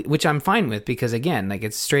complete, which I'm fine with, because again, like,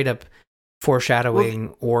 it's straight up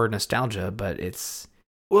foreshadowing or nostalgia, but it's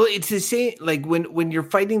the same. Like when you're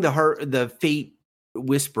fighting the fate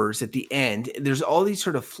whispers at the end, there's all these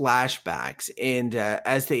sort of flashbacks, and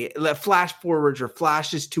as they flash forwards or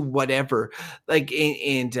flashes to whatever, what's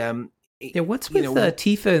with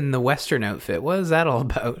Tifa in the Western outfit? What is that all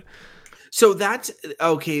about? So that's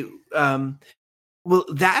okay. Well,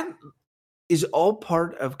 that is all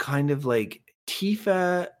part of kind of like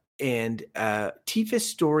Tifa and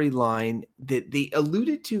Tifa's storyline that they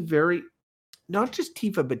alluded to very, not just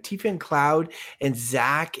Tifa, but Tifa and Cloud and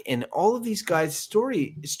Zack and all of these guys'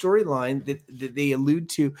 storyline that they allude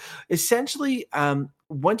to. Essentially,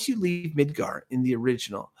 once you leave Midgar in the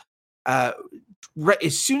original, right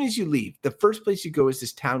as soon as you leave, the first place you go is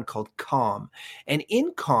this town called Calm, and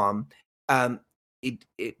in Calm, it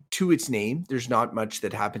to its name, there's not much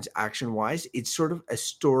that happens action wise. It's sort of a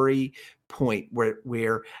story point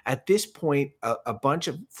where at this point a bunch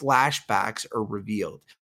of flashbacks are revealed,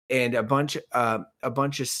 and a bunch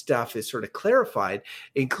of stuff is sort of clarified,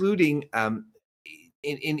 including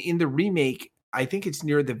in the remake. I think it's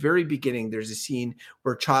near the very beginning. There's a scene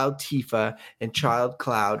where Child Tifa and Child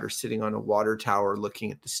Cloud are sitting on a water tower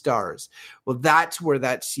looking at the stars. Well, that's where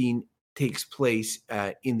that scene takes place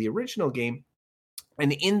in the original game.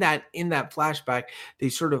 And in that flashback, they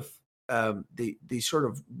sort of they sort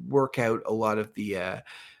of work out a lot of the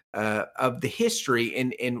history,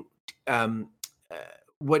 and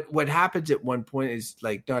what happens at one point is,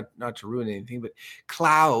 like, not to ruin anything, but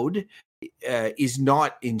Cloud is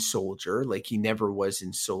not in Soldier, like he never was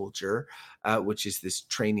in Soldier, which is this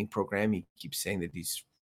training program. He keeps saying that he's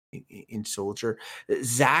in Soldier.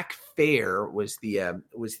 Zack Fair was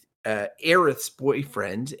Aerith's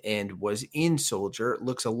boyfriend and was in Soldier.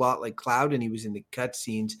 Looks a lot like Cloud, and he was in the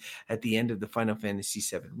cutscenes at the end of the Final Fantasy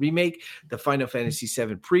VII Remake. The Final Fantasy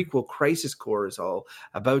VII prequel, Crisis Core, is all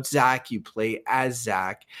about Zack. You play as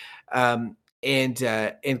Zack.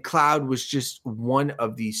 And Cloud was just one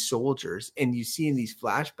of these soldiers, and you see in these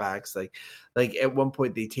flashbacks, like at one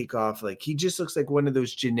point they take off, like he just looks like one of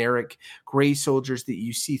those generic gray soldiers that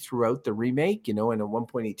you see throughout the remake, and at one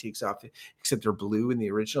point he takes off, except they're blue in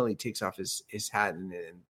the original, he takes off his hat and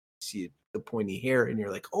see the pointy hair, and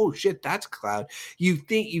you're like, oh shit, that's Cloud. You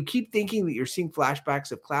keep thinking that you're seeing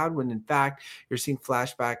flashbacks of Cloud, when in fact you're seeing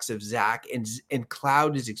flashbacks of Zack, and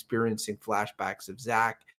Cloud is experiencing flashbacks of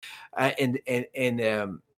Zack.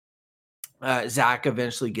 Zack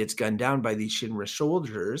eventually gets gunned down by these Shinra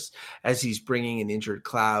soldiers as he's bringing an injured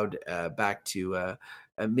Cloud back to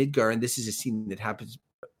Midgar, and this is a scene that happens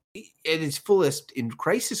at its fullest in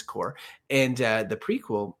Crisis Core and the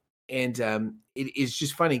prequel. And it is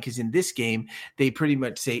just funny because in this game, they pretty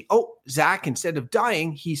much say, oh, Zack, instead of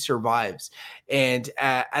dying, he survives. And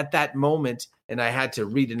at that moment, and I had to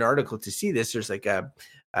read an article to see this, there's like a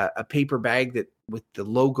paper bag that with the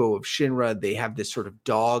logo of Shinra, they have this sort of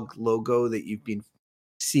dog logo that you've been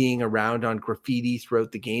seeing around on graffiti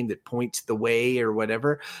throughout the game that points the way or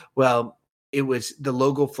whatever. Well, it was the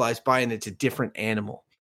logo flies by and it's a different animal.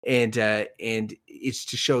 And it's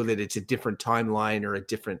to show that it's a different timeline or a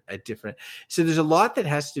different. So there's a lot that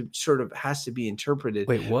has to be interpreted.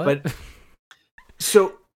 Wait, what? But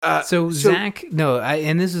so Zach, no,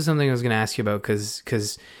 and this is something I was going to ask you about because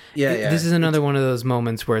this is another one of those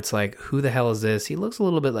moments where it's like, who the hell is this? He looks a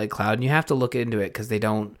little bit like Cloud, and you have to look into it because they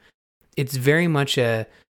don't. It's very much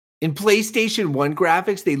in PlayStation 1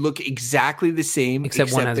 graphics, they look exactly the same.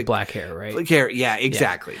 Except one has black hair, right? Black hair, yeah,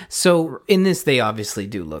 exactly. Yeah. So in this, they obviously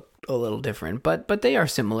do look a little different, but they are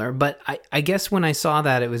similar. But I guess when I saw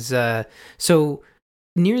that, it was so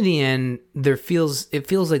near the end, it feels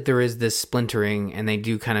like there is this splintering, and they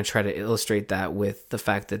do kind of try to illustrate that with the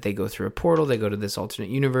fact that they go through a portal, they go to this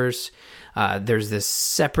alternate universe. There's this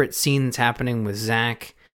separate scene that's happening with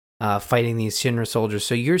Zack fighting these Shinra soldiers.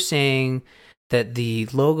 So you're saying that the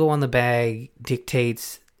logo on the bag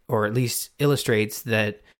dictates, or at least illustrates,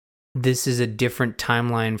 that this is a different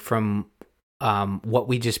timeline from what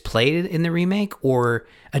we just played in the remake, or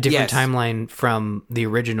a different timeline from the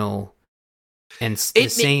original and the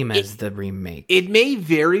same as the remake? It may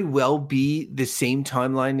very well be the same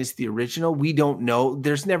timeline as the original. We don't know.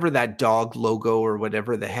 There's never that dog logo or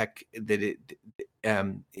whatever the heck that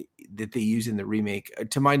that they use in the remake.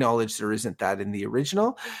 To my knowledge, there isn't that in the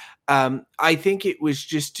original. I think it was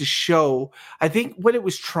just to show. I think what it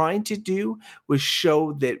was trying to do was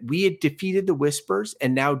show that we had defeated the Whispers,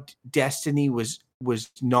 and now Destiny was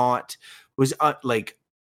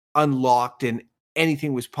unlocked, and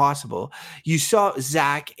anything was possible. You saw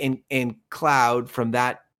Zack and Cloud from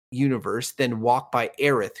that universe then walk by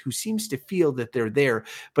Aerith, who seems to feel that they're there,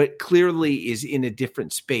 but clearly is in a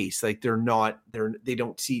different space. Like they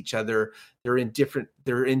don't see each other. They're in different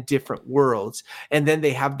worlds. And then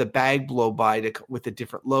they have the bag blow by with a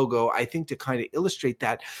different logo, I think, to kind of illustrate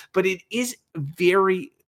that. But it is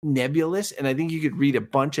very nebulous, and I think you could read a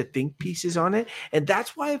bunch of think pieces on it, and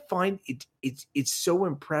that's why I find it's so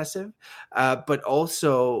impressive, but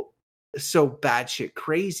also so batshit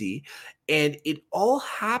crazy. And it all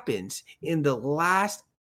happens in the last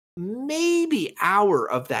maybe hour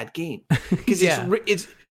of that game, because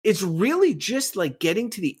it's really just like getting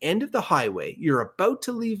to the end of the highway. You're about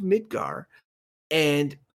to leave Midgar,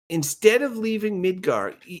 and instead of leaving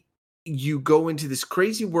Midgar, you go into this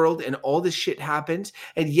crazy world, and all this shit happens.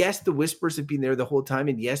 And yes, the Whispers have been there the whole time,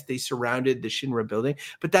 and yes, they surrounded the Shinra building,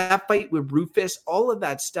 but that fight with Rufus, all of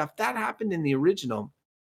that stuff, that happened in the original.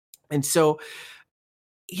 And so,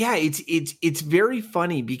 yeah, it's very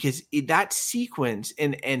funny because that sequence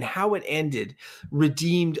and how it ended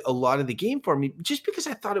redeemed a lot of the game for me, just because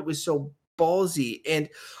I thought it was so ballsy. And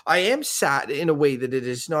I am sad in a way that it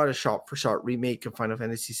is not a shot-for-shot remake of Final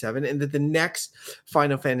Fantasy VII, and that the next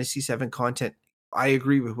Final Fantasy VII content, I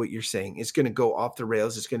agree with what you're saying, it's going to go off the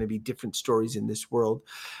rails. It's going to be different stories in this world.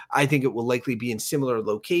 I think it will likely be in similar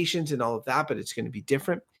locations and all of that, but it's going to be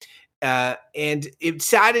different. And it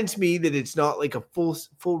saddens me that it's not like a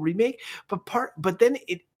full remake, but then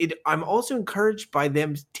I'm also encouraged by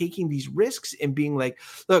them taking these risks and being like,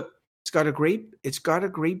 look, it's got a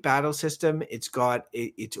great battle system. It's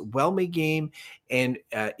a well-made game, and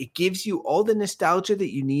it gives you all the nostalgia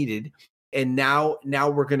that you needed. And now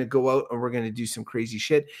we're going to go out and we're going to do some crazy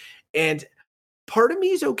shit. And part of me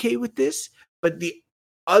is okay with this, but the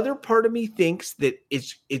other part of me thinks that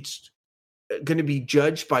it's going to be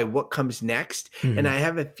judged by what comes next. Mm-hmm. And I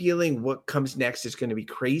have a feeling what comes next is going to be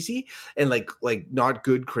crazy, and like not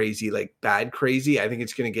good crazy, like bad crazy. I think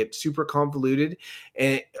it's going to get super convoluted,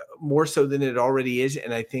 and more so than it already is.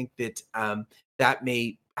 And I think that that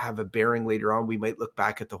may have a bearing later on. We might look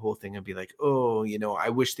back at the whole thing and be like, oh, I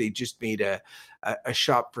wish they just made a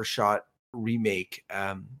shot for shot remake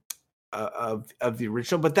of the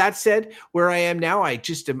original. But that said, where I am now, I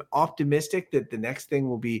just am optimistic that the next thing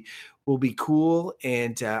will be cool.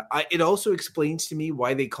 And it also explains to me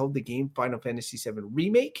why they called the game Final Fantasy VII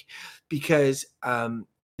Remake, because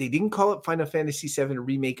they didn't call it Final Fantasy VII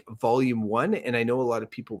Remake Volume 1. And I know a lot of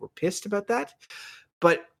people were pissed about that.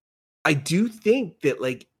 But I do think that,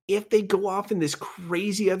 like, if they go off in this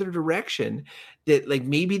crazy other direction, that like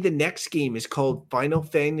maybe the next game is called Final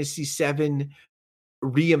Fantasy VII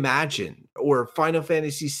Reimagine, or Final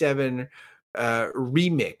Fantasy VII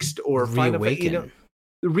Remixed, or Reawaken.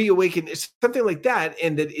 Reawaken, something like that.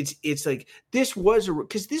 And that it's like, this was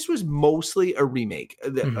because this was mostly a remake.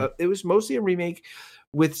 It was mostly a remake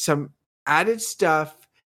with some added stuff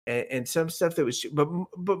and some stuff that was, but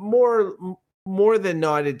more than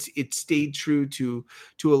not, it stayed true to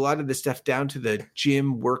a lot of the stuff, down to the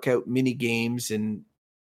gym workout mini games and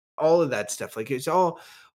all of that stuff. Like it's all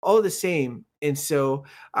the same. And so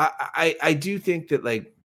I do think that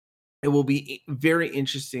like it will be very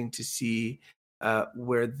interesting to see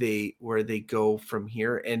where they go from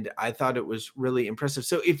here. And I thought it was really impressive.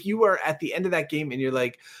 So if you are at the end of that game and you're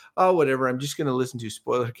like, oh, whatever, I'm just going to listen to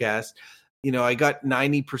Spoilercast. I got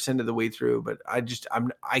 90% of the way through, but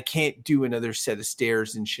I can't do another set of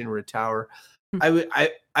stairs in Shinra Tower.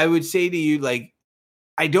 I would say to you, like,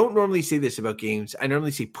 I don't normally say this about games. I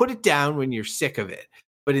normally say put it down when you're sick of it.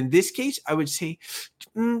 But in this case, I would say,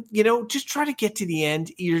 just try to get to the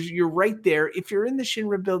end. You're right there. If you're in the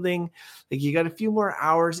Shinra building, like you got a few more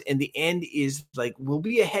hours, and the end is like will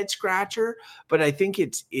be a head scratcher. But I think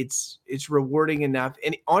it's rewarding enough.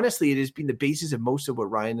 And honestly, it has been the basis of most of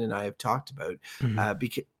what Ryan and I have talked about.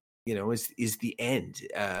 Because is the end.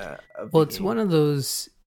 Well, it's one of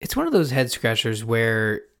those. It's one of those head scratchers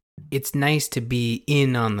where it's nice to be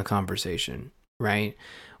in on the conversation, right?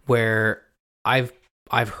 Where I've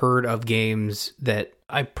heard of games that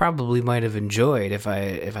I probably might have enjoyed if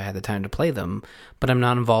I had the time to play them, but I'm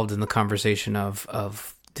not involved in the conversation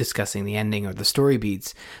of discussing the ending or the story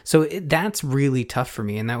beats. So that's really tough for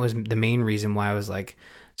me, and that was the main reason why I was like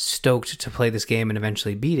stoked to play this game and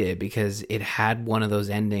eventually beat it, because it had one of those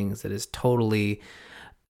endings that is totally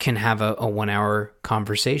can have a 1 hour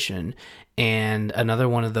conversation. And another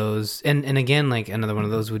one of those, and again, like another one of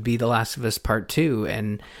those would be The Last of Us Part 2.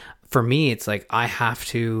 And for me, it's like I have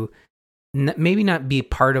to maybe not be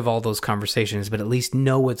part of all those conversations, but at least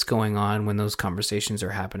know what's going on when those conversations are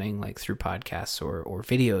happening, like through podcasts or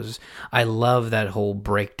videos. I love that whole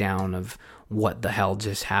breakdown of what the hell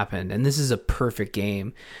just happened. And this is a perfect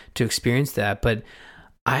game to experience that. But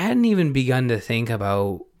I hadn't even begun to think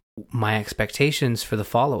about my expectations for the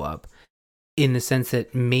follow-up, in the sense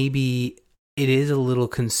that maybe it is a little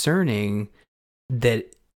concerning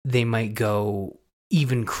that they might go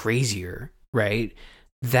even crazier, right?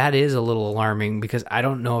 That is a little alarming, because I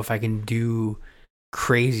don't know if I can do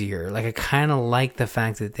crazier. Like, I kind of like the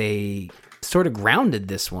fact that they sort of grounded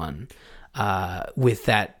this one with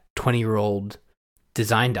that 20-year-old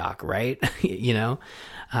design doc, right?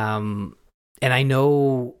 And I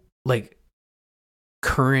know, like,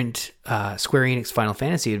 current Square Enix Final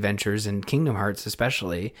Fantasy adventures and Kingdom Hearts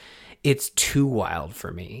especially, it's too wild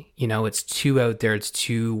for me. It's too out there, it's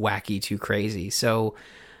too wacky, too crazy. So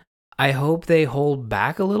I hope they hold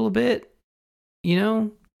back a little bit,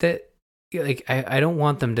 that like I don't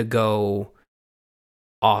want them to go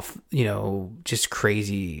off, just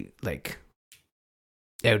crazy, like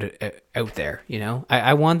out there,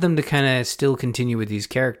 I want them to kind of still continue with these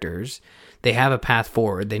characters. They have a path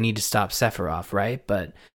forward. They need to stop Sephiroth, right?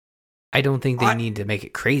 But I don't think they need to make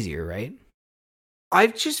it crazier, right?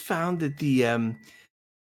 I've just found that the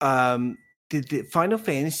Final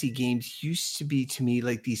Fantasy games used to be, to me,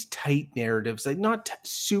 like these tight narratives, like not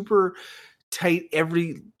super tight.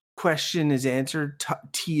 Every question is answered,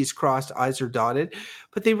 T is crossed, I's are dotted,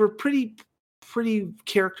 but they were pretty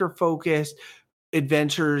character focused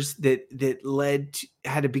adventures that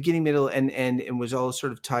had a beginning, middle, and was all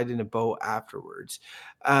sort of tied in a bow afterwards.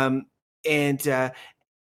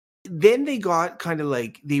 Then they got kind of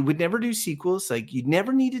like, they would never do sequels. Like, you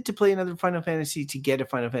never needed to play another Final Fantasy to get a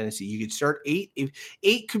Final Fantasy. You could start 8. If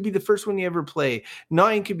 8 could be the first one you ever play,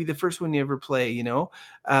 9 could be the first one you ever play,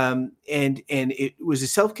 and it was a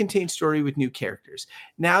self-contained story with new characters.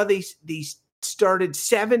 Now they started,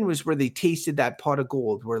 7 was where they tasted that pot of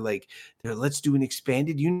gold, where like, let's do an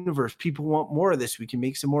expanded universe. People want more of this. We can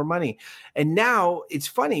make some more money. And now it's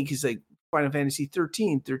funny because like Final Fantasy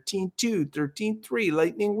 13, 13.2, 13.3,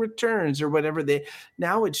 Lightning Returns, or whatever.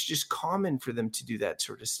 Now it's just common for them to do that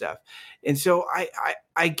sort of stuff. And so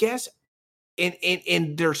I guess,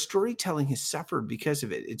 and their storytelling has suffered because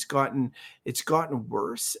of it. It's gotten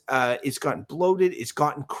worse. It's gotten bloated. It's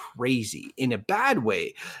gotten crazy in a bad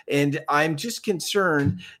way. And I'm just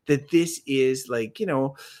concerned that this is like,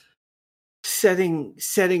 setting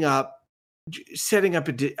up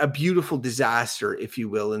a beautiful disaster, if you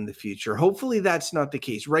will, in the future. Hopefully that's not the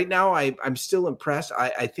case. Right now, I'm still impressed.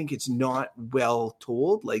 I think it's not well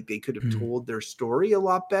told. Like, they could have told their story a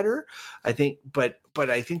lot better, I think. But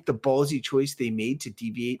I think the ballsy choice they made to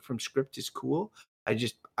deviate from script is cool. I'm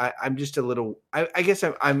just a little. I guess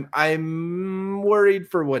I'm worried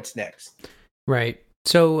for what's next. Right.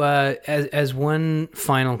 So, as one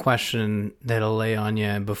final question that I'll lay on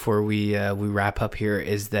you before we wrap up here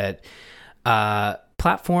is that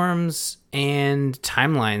platforms and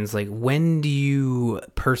timelines. Like, when do you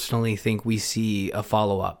personally think we see a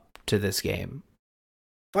follow up to this game?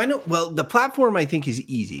 Well, the platform, I think, is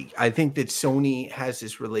easy. I think that Sony has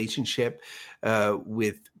this relationship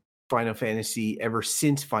with Final Fantasy ever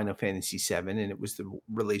since Final Fantasy VII, and it was the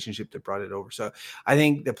relationship that brought it over. So I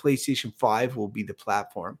think the PlayStation 5 will be the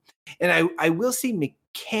platform. And I will say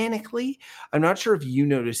mechanically, I'm not sure if you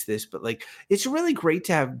noticed this, but like it's really great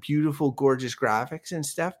to have beautiful, gorgeous graphics and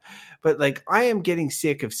stuff. But like I am getting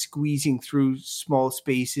sick of squeezing through small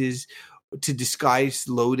spaces to disguise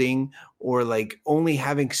loading, or like only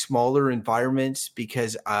having smaller environments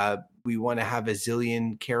because we want to have a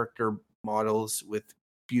zillion character models with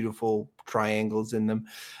beautiful triangles in them.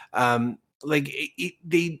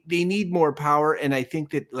 They need more power, and I think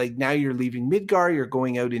that like now you're leaving Midgar, you're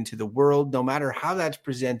going out into the world. No matter how that's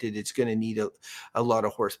presented, it's going to need a lot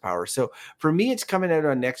of horsepower. So for me, it's coming out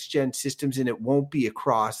on next gen systems, and it won't be a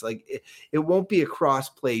cross it won't be a cross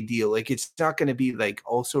play deal. Like it's not going to be like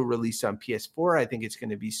also released on PS4. I think it's going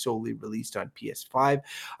to be solely released on PS5.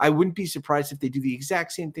 I wouldn't be surprised if they do the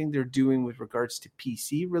exact same thing they're doing with regards to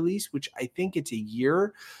PC release, which I think it's a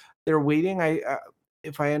year they're waiting.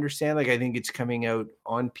 If I understand, like I think it's coming out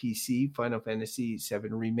on PC, Final Fantasy VII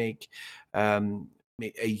Remake, a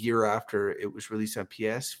year after it was released on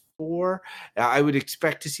PS4. I would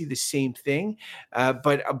expect to see the same thing,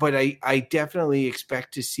 but I definitely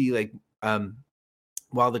expect to see like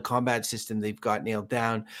while the combat system they've got nailed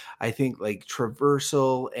down, I think like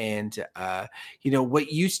traversal and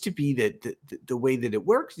what used to be the way that it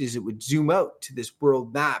worked is it would zoom out to this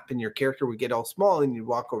world map and your character would get all small and you'd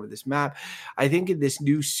walk over this map. I think in this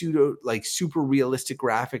new pseudo like super realistic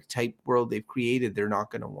graphic type world they've created, they're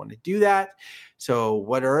not going to want to do that. So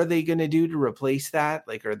what are they going to do to replace that?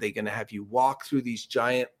 Like, are they going to have you walk through these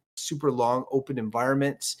giant super long open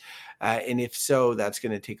environments? And if so, that's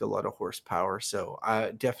going to take a lot of horsepower. So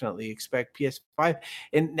I definitely expect PS5.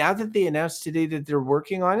 And now that they announced today that they're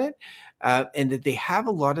working on it and that they have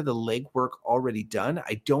a lot of the legwork already done,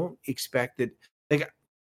 I don't expect that. Like,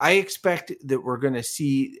 I expect that we're going to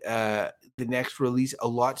see the next release a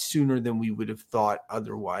lot sooner than we would have thought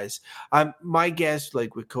otherwise. My guess,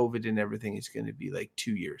 like with COVID and everything, is going to be like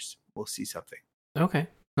 2 years. We'll see something. Okay.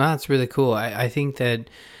 No, that's really cool. I think that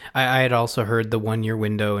I had also heard the 1 year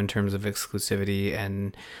window in terms of exclusivity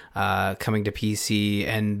and coming to PC,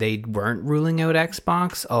 and they weren't ruling out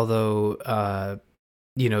Xbox, although,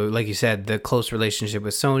 like you said, the close relationship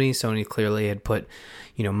with Sony. Sony clearly had put,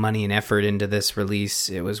 money and effort into this release.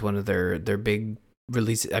 It was one of their big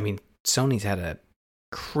releases. I mean, Sony's had a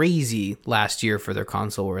crazy last year for their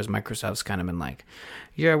console, whereas Microsoft's kind of been like,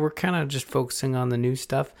 yeah, we're kind of just focusing on the new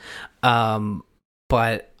stuff.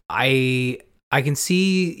 But I can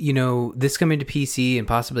see, this coming to PC and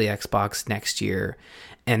possibly Xbox next year,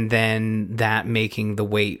 and then that making the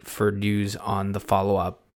wait for news on the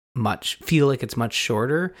follow-up feel like it's much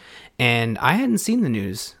shorter. And I hadn't seen the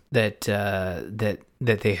news that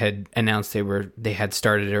they had announced they had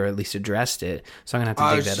started or at least addressed it. So I'm gonna have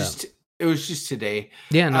to dig that up. It was just today.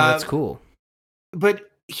 Yeah, no, that's cool. But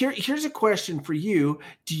here's a question for you.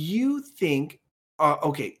 Do you think?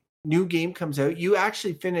 Okay. New game comes out. You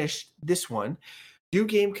actually finished this one. New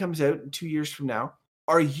game comes out in 2 years from now.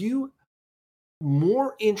 Are you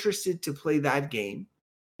more interested to play that game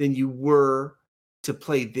than you were to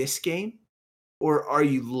play this game? Or are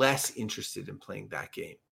you less interested in playing that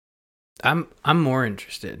game? I'm more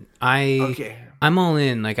interested. I'm all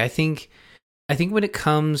in. Like I think when it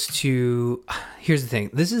comes to, here's the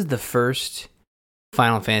thing. This is the first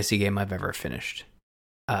Final Fantasy game I've ever finished.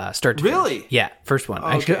 Start to really? Finish. Yeah, first one.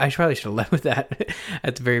 Okay. I probably should have led with that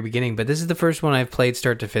at the very beginning, but this is the first one I've played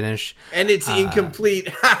start to finish, and it's incomplete.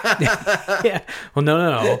 Yeah. Well,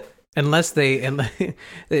 no. Unless in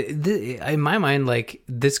my mind, like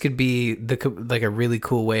this could be like a really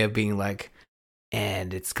cool way of being like,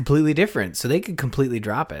 and it's completely different. So they could completely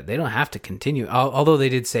drop it. They don't have to continue. Although they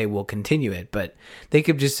did say we'll continue it, but they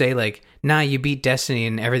could just say like, nah, you beat Destiny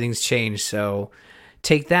and everything's changed. So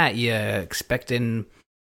take that, you expecting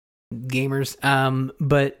gamers.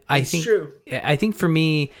 But I think for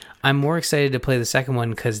me, I'm more excited to play the second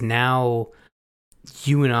one because now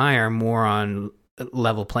you and I are more on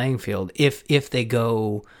level playing field. If they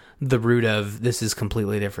go the route of this is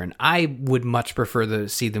completely different, I would much prefer to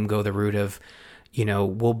see them go the route of,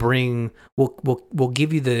 we'll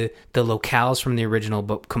give you the locales from the original,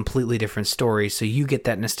 but completely different story. So you get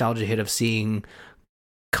that nostalgia hit of seeing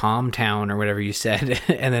Calm Town or whatever you said,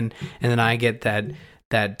 and then I get that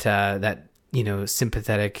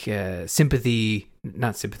sympathy,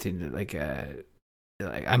 not sympathy, like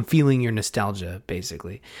I'm feeling your nostalgia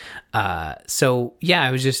basically. So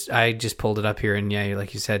yeah, I just pulled it up here, and yeah,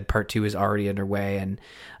 like you said, part 2 is already underway, and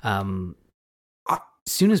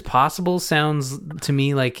as soon as possible sounds to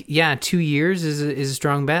me like, yeah, 2 years is a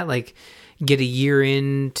strong bet. Like get a year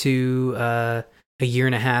into a year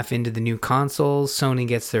and a half into the new consoles, Sony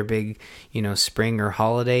gets their big, spring or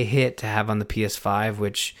holiday hit to have on the PS5,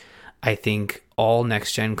 which I think all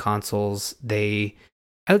next gen consoles, they,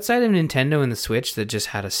 outside of Nintendo and the Switch that just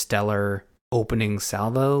had a stellar opening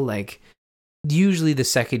salvo, like usually the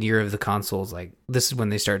second year of the consoles, like this is when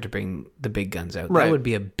they start to bring the big guns out. Right. That would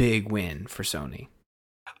be a big win for Sony.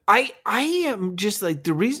 I am just like,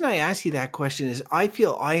 the reason I ask you that question is I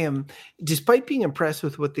feel I am, despite being impressed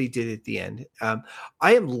with what they did at the end, I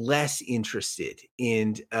am less interested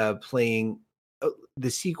in playing the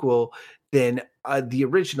sequel than the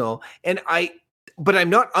original. But I'm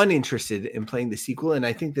not uninterested in playing the sequel. And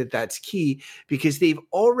I think that that's key because they've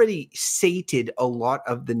already sated a lot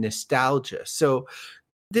of the nostalgia. So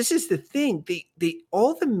this is the thing. They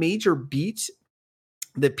all the major beats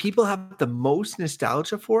that people have the most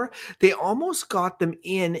nostalgia for, they almost got them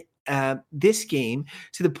in this game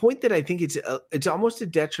to the point that I think it's almost a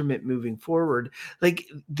detriment moving forward. Like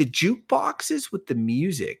the jukeboxes with the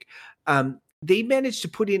music, they managed to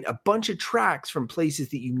put in a bunch of tracks from places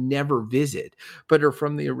that you never visit, but are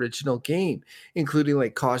from the original game, including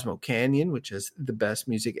like Cosmo Canyon, which is the best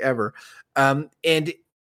music ever. And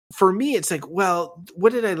for me, it's like, well,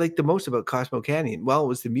 what did I like the most about Cosmo Canyon? Well, it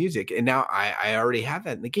was the music. And now I already have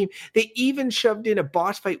that in the game. They even shoved in a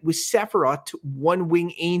boss fight with Sephiroth, One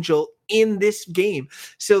Wing Angel, in this game.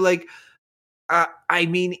 So like, I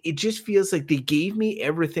mean, it just feels like they gave me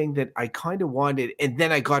everything that I kind of wanted. And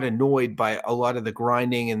then I got annoyed by a lot of the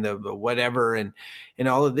grinding and the whatever and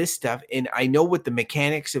all of this stuff. And I know what the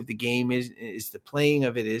mechanics of the game is the playing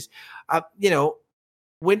of it is,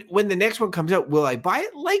 when the next one comes out, will I buy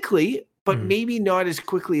it? Likely, but maybe not as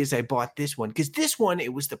quickly as I bought this one. Because this one,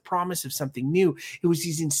 it was the promise of something new. It was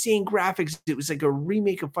these insane graphics. It was like a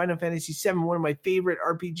remake of Final Fantasy VII, one of my favorite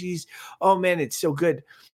RPGs. Oh man, it's so good.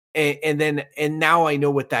 And now I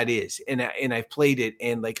know what that is, and I've played it,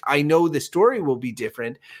 and like I know the story will be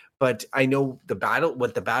different, but I know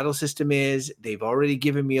what the battle system is. They've already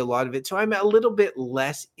given me a lot of it, so I'm a little bit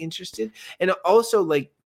less interested. And also,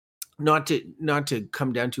 like, not to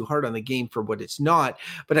come down too hard on the game for what it's not,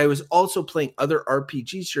 but I was also playing other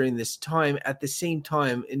RPGs during this time at the same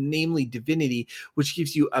time, and namely Divinity, which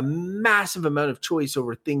gives you a massive amount of choice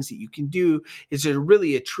over things that you can do. It's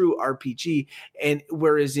really a true RPG. And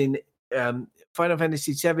whereas in Final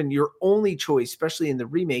Fantasy VII, your only choice, especially in the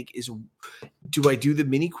remake, is do I do the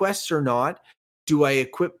mini quests or not? Do I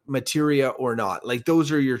equip materia or not? Like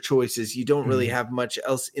those are your choices. You don't really have much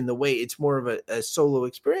else in the way. It's more of a solo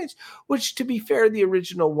experience, which to be fair, the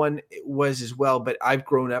original one was as well, but I've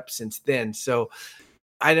grown up since then. So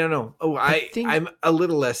I don't know. I'm a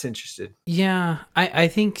little less interested. Yeah, I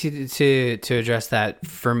think to address that,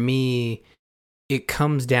 for me, it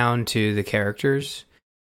comes down to the characters.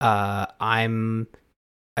 I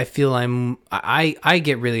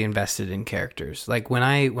get really invested in characters. Like when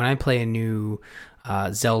I play a new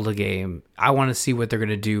Zelda game, I want to see what they're going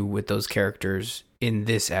to do with those characters in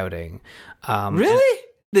this outing. Really?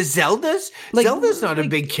 The Zeldas? Like, Zelda's not a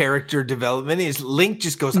big character development. Is Link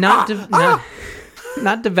just goes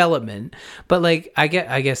not development, but like I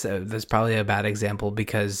guess that's probably a bad example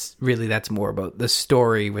because really that's more about the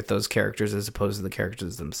story with those characters as opposed to the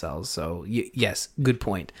characters themselves. So yes, good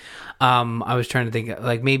point. I was trying to think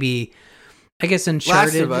like maybe I guess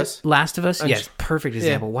Uncharted, Last of Us, yes, perfect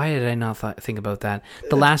example. Yeah. Why did I not think about that?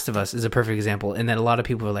 The Last of Us is a perfect example, and then a lot of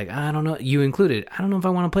people are like, I don't know, you included, I don't know if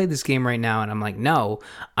I want to play this game right now, and I'm like, no,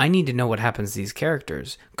 I need to know what happens to these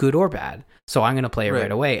characters, good or bad, so I'm going to play it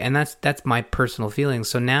right away, and that's my personal feeling.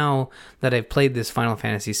 So now that I've played this Final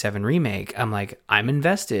Fantasy VII Remake, I'm like, I'm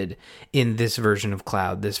invested in this version of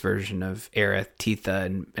Cloud, this version of Aerith,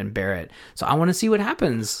 Tifa, and Barrett, so I want to see what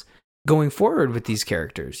happens going forward with these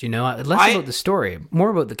characters, less about the story, more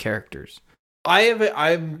about the characters.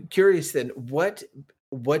 I'm curious then, what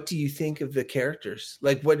do you think of the characters?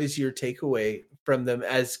 Like, what is your takeaway from them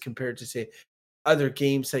as compared to, say, other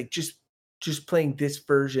games? Like just playing this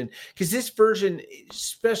version, because this version,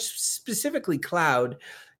 specifically Cloud,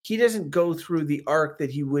 he doesn't go through the arc that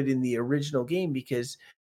he would in the original game because,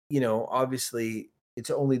 obviously it's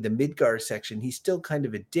only the Midgar section. He's still kind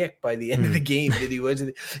of a dick by the end of the game that he was.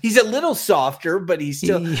 He's a little softer, but he's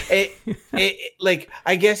still like,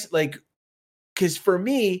 I guess, like, because for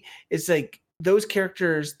me, it's like those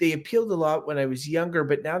characters, they appealed a lot when I was younger,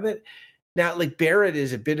 but now like Barrett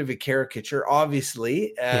is a bit of a caricature,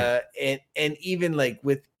 obviously. And even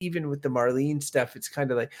with the Marlene stuff, it's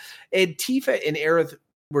kind of like, and Tifa and Aerith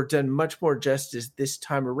were done much more justice this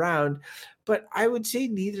time around, but I would say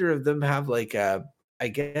neither of them have like I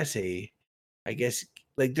guess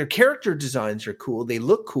like their character designs are cool. They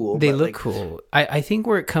look cool. They but look like, cool. I think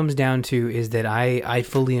where it comes down to is that I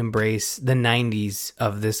fully embrace the 90s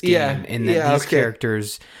of this game in that these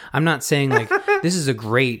characters, I'm not saying like this is a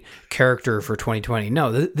great character for 2020.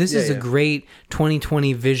 No, this is a great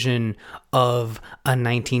 2020 vision of a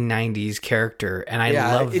 1990s character, and I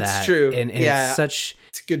love that. It's true. And it's such...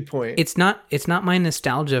 It's a good point. It's not my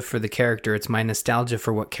nostalgia for the character. It's my nostalgia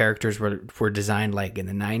for what characters were designed like in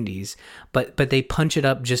the 90s. But they punch it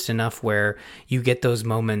up just enough where you get those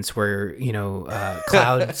moments where, you know,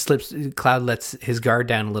 Cloud lets his guard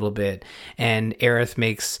down a little bit, and Aerith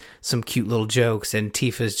makes some cute little jokes, and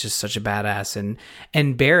Tifa's just such a badass,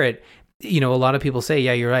 and Barrett, you know, a lot of people say,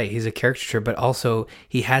 yeah, you're right, he's a caricature, but also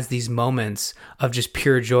he has these moments of just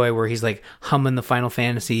pure joy where he's like humming the Final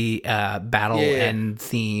Fantasy battle and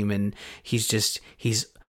theme, and he's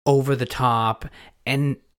over the top,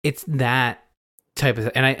 and it's that type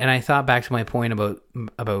of... And I thought back to my point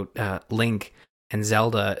about Link and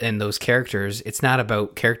Zelda and those characters. It's not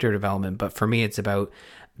about character development, but for me, it's about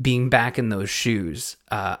being back in those shoes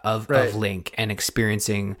of Link and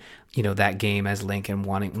experiencing, you know, that game as Link, and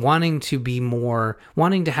wanting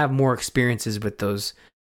to have more experiences with those,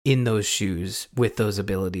 in those shoes, with those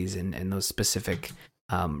abilities and those specific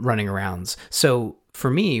running arounds. So for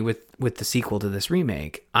me, with the sequel to this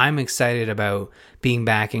remake, I'm excited about being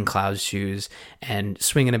back in Cloud's shoes and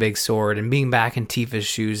swinging a big sword, and being back in Tifa's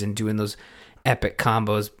shoes and doing those epic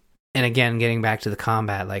combos. And again, getting back to the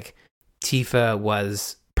combat, like Tifa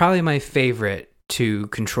was probably my favorite to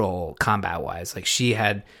control combat wise. Like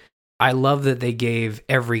I love that they gave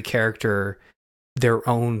every character their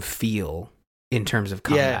own feel in terms of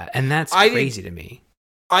combat. And that's crazy to me.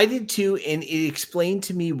 I did too, and it explained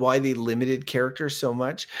to me why they limited characters so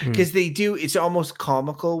much, because they do. It's almost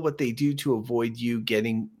comical what they do to avoid you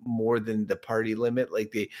getting more than the party limit.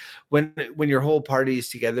 Like when your whole party is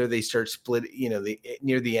together, they start split. You know,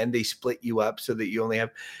 near the end they split you up so that you only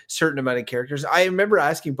have a certain amount of characters. I remember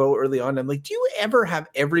asking Bo early on, I'm like, "Do you ever have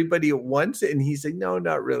everybody at once?" And he's like, "No,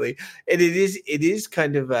 not really." And it is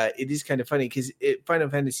kind of funny, because Final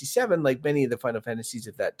Fantasy VII, like many of the Final Fantasies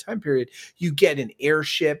of that time period, you get an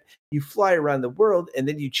airship. You fly around the world, and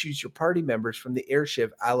then you choose your party members from the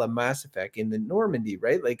airship, a la Mass Effect in the Normandy,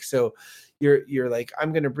 right? Like, so you're like,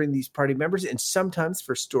 I'm going to bring these party members, and sometimes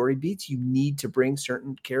for story beats, you need to bring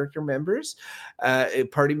certain character members,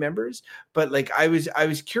 party members. But like, I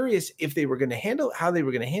was curious if they were going to how they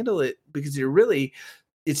were going to handle it, because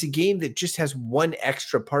it's a game that just has one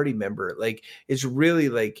extra party member. Like, it's really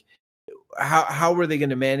like, how were they going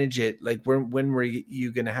to manage it? Like, when were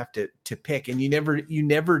you going to have to pick? And you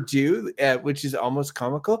never do, which is almost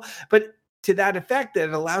comical, but to that effect, that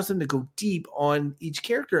it allows them to go deep on each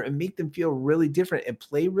character and make them feel really different and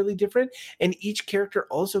play really different. And each character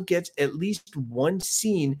also gets at least one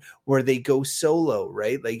scene where they go solo,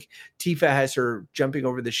 right? Like Tifa has her jumping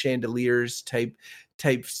over the chandeliers type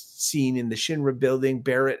scene in the Shinra building.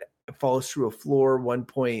 Barrett falls through a floor one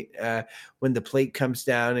point when the plate comes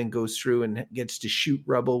down and goes through and gets to shoot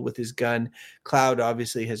rubble with his gun. Cloud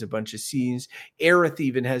obviously has a bunch of scenes. Aerith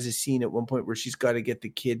even has a scene at one point where she's got to get the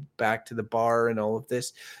kid back to the bar and all of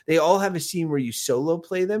this. They all have a scene where you solo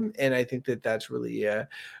play them, and I think that that's really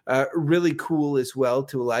really cool as well,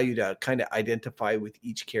 to allow you to kind of identify with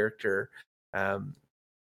each character.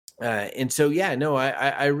 And so,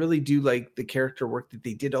 I really do like the character work that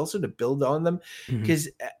they did also to build on them, because,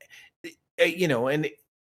 and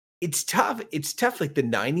it's tough. It's tough, like the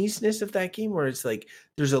 90s-ness of that game, where it's like,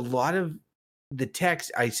 there's a lot of the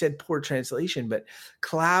text. I said poor translation, but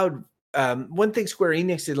Cloud, one thing Square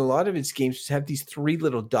Enix did a lot of its games was have these 3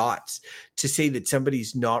 little dots to say that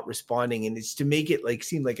somebody's not responding. And it's to make it like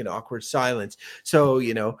seem like an awkward silence. So,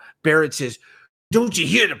 Barrett says, "Don't you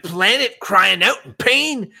hear the planet crying out in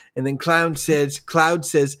pain?" And then Cloud says,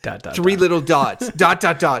 3 little dots, ...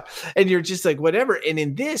 And you're just like, whatever. And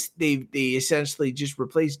in this, they essentially just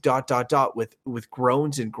replaced ... with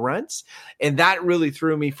groans and grunts. And that really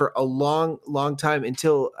threw me for a long, long time,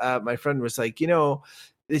 until my friend was like,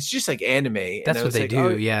 it's just like anime. That's what they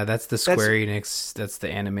do. Yeah, that's the Square Enix. That's the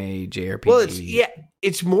anime JRPG. Well,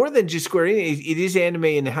 it's more than just Square Enix. It is anime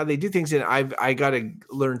and how they do things, and I got to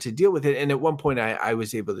learn to deal with it. And at one point, I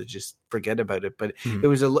was able to just forget about it. But it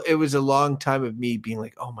was a long time of me being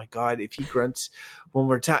like, oh my god, if he grunts one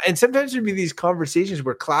more time. And sometimes there'd be these conversations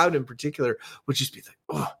where Cloud in particular would just be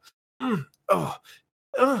like,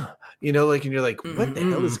 like, and you're like, what the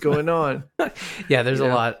hell is going on? Yeah, there's a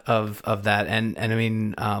lot of that. And I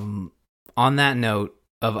mean, on that note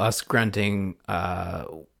of us grunting,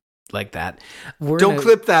 like that. Don't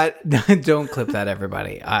clip that. Don't clip that,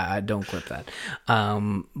 everybody. I don't clip that.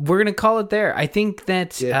 We're gonna call it there. I think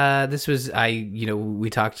that this was we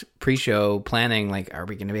talked pre-show planning, like, are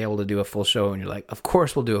we gonna be able to do a full show? And you're like, of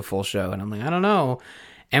course we'll do a full show. And I'm like, I don't know.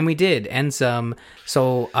 And we did, and some.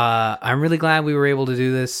 So I'm really glad we were able to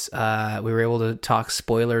do this. We were able to talk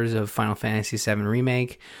spoilers of Final Fantasy VII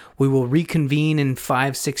Remake. We will reconvene in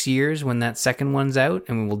 5-6 years when that second one's out,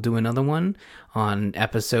 and we will do another one on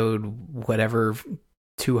episode whatever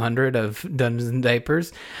 200 of Dungeons and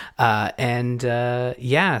Diapers. So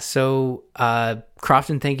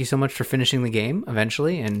Crofton, thank you so much for finishing the game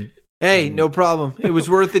eventually. And hey, no problem. It was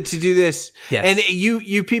worth it to do this. Yes. And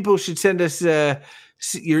you people should send us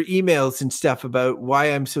your emails and stuff about why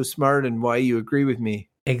I'm so smart and why you agree with me.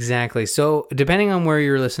 Exactly. So depending on where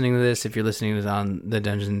you're listening to this, if you're listening to this on the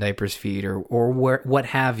Dungeons and Diapers feed or what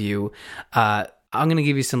have you, I'm going to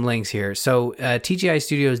give you some links here. So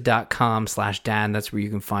tgistudios.com/Dan, that's where you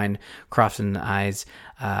can find Crofton and I's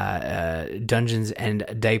Dungeons and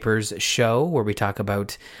Diapers show, where we talk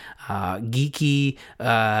about geeky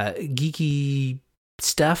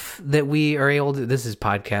stuff that we are able to. This is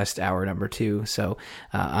podcast hour number 2, so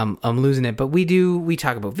I'm losing it, but we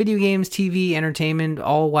talk about video games, TV, entertainment,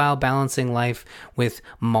 all while balancing life with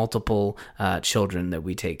multiple children that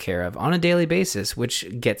we take care of on a daily basis,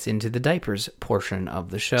 which gets into the diapers portion of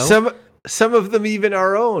the show. Some of them even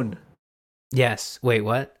our own. Yes. Wait,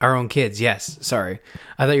 what? Our own kids. Yes. Sorry,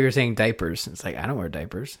 I thought you were saying diapers. It's like, I don't wear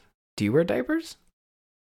diapers. Do you wear diapers?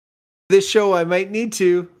 This show I might need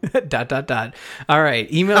to. ... All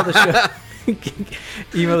right, email the show.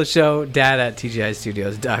 Email the show,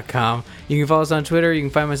 dad@tgistudios.com. You can follow us on Twitter. You can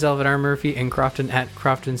find myself at R. Murphy and Crofton at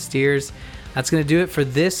Crofton Steers. That's going to do it for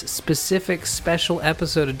this specific special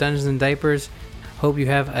episode of Dungeons and Diapers. Hope you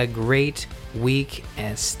have a great week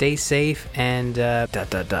and stay safe and ... I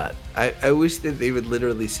wish that they would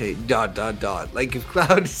literally say ... Like if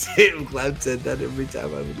Cloud said that every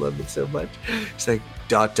time, I would love it so much. It's like ...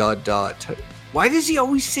 Why does he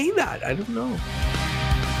always say that? I don't know.